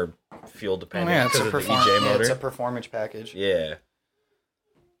is more fuel dependent. Yeah, it's a performance package. Yeah.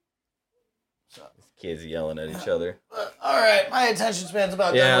 Kids yelling at each other. All right, my attention span's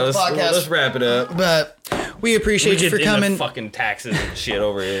about Yeah, done with the podcast. let's wrap it up. But we appreciate you for coming. Fucking taxes and shit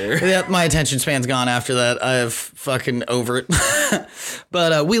over here. Yeah, my attention span's gone after that. I've fucking over it.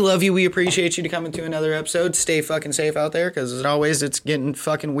 But we love you. We appreciate you to come into another episode. Stay fucking safe out there, because as always, it's getting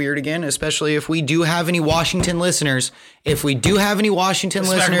fucking weird again, especially if we do have any Washington listeners. If we do have any Washington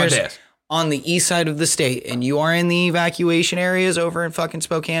listeners on the east side of the state, and you are in the evacuation areas over in fucking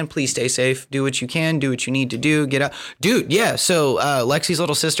Spokane, please stay safe. Do what you can. Do what you need to do. Get out. Dude, yeah. So Lexi's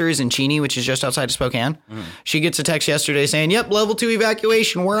little sister is in Cheney, which is just outside of Spokane. She gets a text yesterday saying, yep, level 2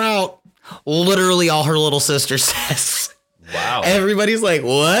 evacuation. We're out. Literally all her little sister says. Wow. Everybody's like,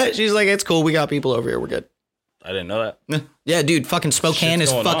 what? She's like, it's cool. We got people over here. We're good. I didn't know that. Yeah, dude. Fucking Spokane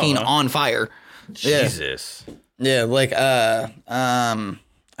is fucking on fire. Jesus. Yeah, like,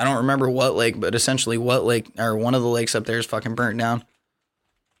 I don't remember what lake, but essentially what lake, or one of the lakes up there is fucking burnt down.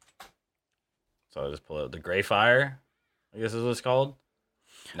 So I just pull up the Gray Fire, I guess is what it's called.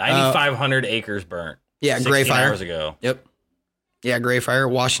 9,500 acres burnt. Yeah, Gray Fire. Hours ago. Yep. Yeah, Gray Fire.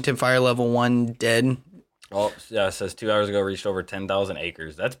 Washington Fire level 1 dead. Oh, yeah, it says 2 hours ago reached over 10,000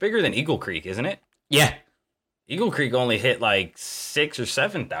 acres. That's bigger than Eagle Creek, isn't it? Yeah. Eagle Creek only hit like 6,000 or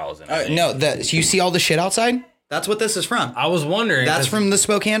 7,000. No, you see all the shit outside? That's what this is from. I was wondering. That's from the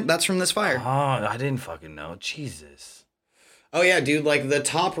Spokane. That's from this fire. Oh, I didn't fucking know. Jesus. Oh yeah, dude. Like the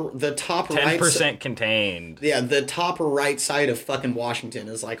top 10% contained. Yeah, the top right side of fucking Washington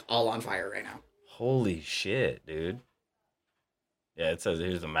is like all on fire right now. Holy shit, dude. Yeah, it says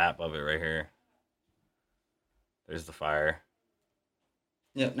here's the map of it right here. There's the fire.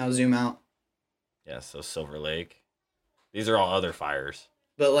 Yep. Now zoom out. Yeah, so Silver Lake. These are all other fires.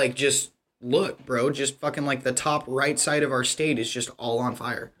 But like, just look, bro. Just fucking like the top right side of our state is just all on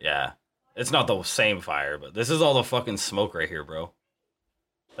fire. Yeah. It's not the same fire, but this is all the fucking smoke right here, bro.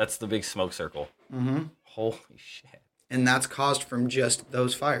 That's the big smoke circle. Mm-hmm. Holy shit. And that's caused from just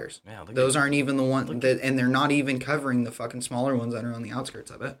those fires. Yeah, those aren't even the ones that, and they're not even covering the fucking smaller ones that are on the outskirts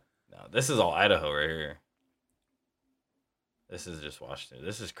of it. No, this is all Idaho right here. This is just Washington.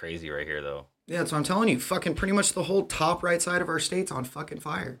 This is crazy right here, though. Yeah, that's what I'm telling you. Fucking pretty much the whole top right side of our state's on fucking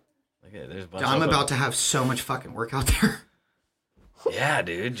fire. Look at it. There's a bunch I'm about to have so much fucking work out there. Yeah,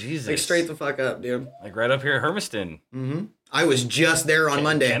 dude. Jesus. Like straight the fuck up, dude. Like right up here at Hermiston. Mm-hmm. I was just there on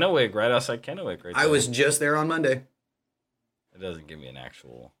Monday. Kennewick, right outside Kennewick. Right there. I was just there on Monday. It doesn't give me an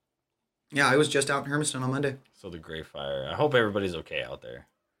actual. Yeah, I was just out in Hermiston on Monday. So the Gray Fire. I hope everybody's okay out there.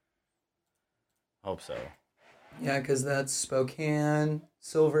 Hope so. Yeah, because that's Spokane,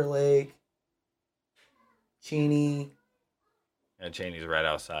 Silver Lake, Cheney. Yeah, Cheney's right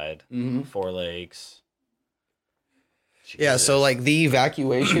outside. Mm-hmm. 4 Lakes. Jesus. Yeah, so like the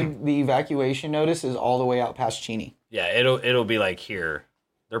evacuation notice is all the way out past Cheney. Yeah, it'll be like here.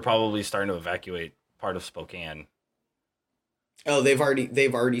 They're probably starting to evacuate part of Spokane. Oh, they've already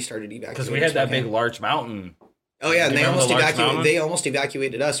started evacuating. Because we had that big Larch Mountain. Oh yeah, and they almost evacuated. They almost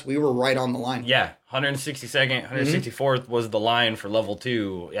evacuated us. We were right on the line. Yeah, 162nd, 164th was the line for level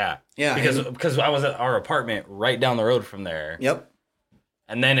 2. Yeah. Yeah. Because I was at our apartment right down the road from there. Yep.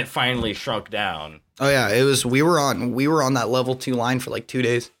 And then it finally shrunk down. Oh yeah, it was. We were on that level 2 line for like 2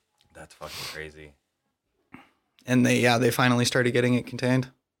 days. That's fucking crazy. And they finally started getting it contained.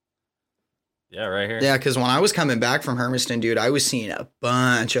 Yeah, right here. Yeah, because when I was coming back from Hermiston, dude, I was seeing a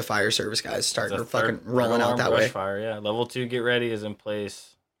bunch of fire service guys starting to fucking rolling out that way. Fire, yeah. Level 2 get ready is in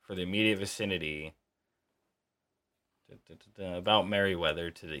place for the immediate vicinity. About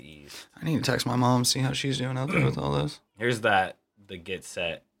Merriweather to the east. I need to text my mom, see how she's doing out there with all this. Here's the get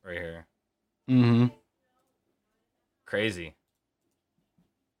set right here. Mm-hmm. Crazy.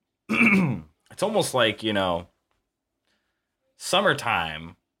 It's almost like,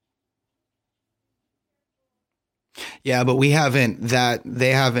 summertime. Yeah, but they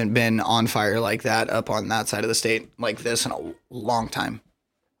haven't been on fire like that up on that side of the state like this in a long time.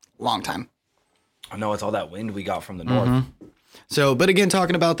 Long time. I know, it's all that wind we got from the north. So, but again,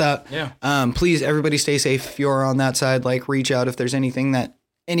 talking about that, yeah. Please, everybody stay safe. If you're on that side, like reach out if there's anything that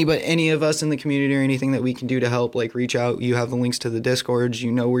any of us in the community or anything that we can do to help, like reach out. You have the links to the Discords.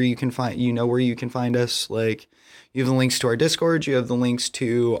 You know where you can find us. Like, you have the links to our Discord. You have the links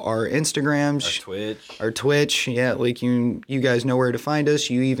to our Instagrams, our Twitch. Yeah, like you guys know where to find us.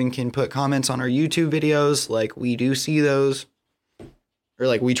 You even can put comments on our YouTube videos. Like, we do see those, or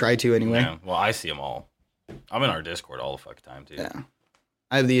like we try to anyway. Yeah, well, I see them all. I'm in our Discord all the fucking time too. Yeah,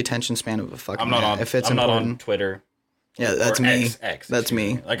 I have the attention span of a fucking. I'm not on Twitter. Yeah, that's me. X, that's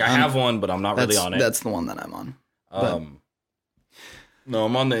me. Like I have one, but I'm not really on it. That's the one that I'm on. No,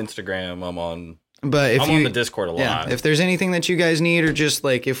 I'm on the Instagram. I'm on But if I'm on the Discord a lot. Yeah, if there's anything that you guys need, or just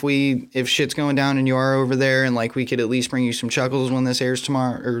like if shit's going down and you are over there, and like we could at least bring you some chuckles when this airs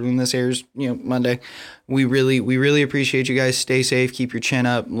tomorrow, or when this airs, Monday. We really appreciate you guys. Stay safe, keep your chin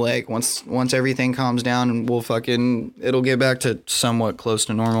up. Like once everything calms down, and it'll get back to somewhat close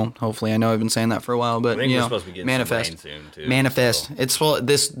to normal. Hopefully, I know I've been saying that for a while, but I think we're supposed to be getting manifest some rain soon too. Manifest. So.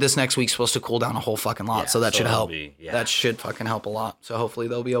 It's this next week's supposed to cool down a whole fucking lot, so that should help. That should fucking help a lot. So hopefully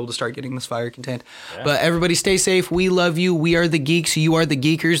they'll be able to start getting this fire contained. Yeah. But everybody stay safe. We love you. We are the geeks. You are the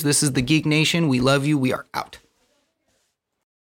geekers. This is the Geek Nation. We love you. We are out.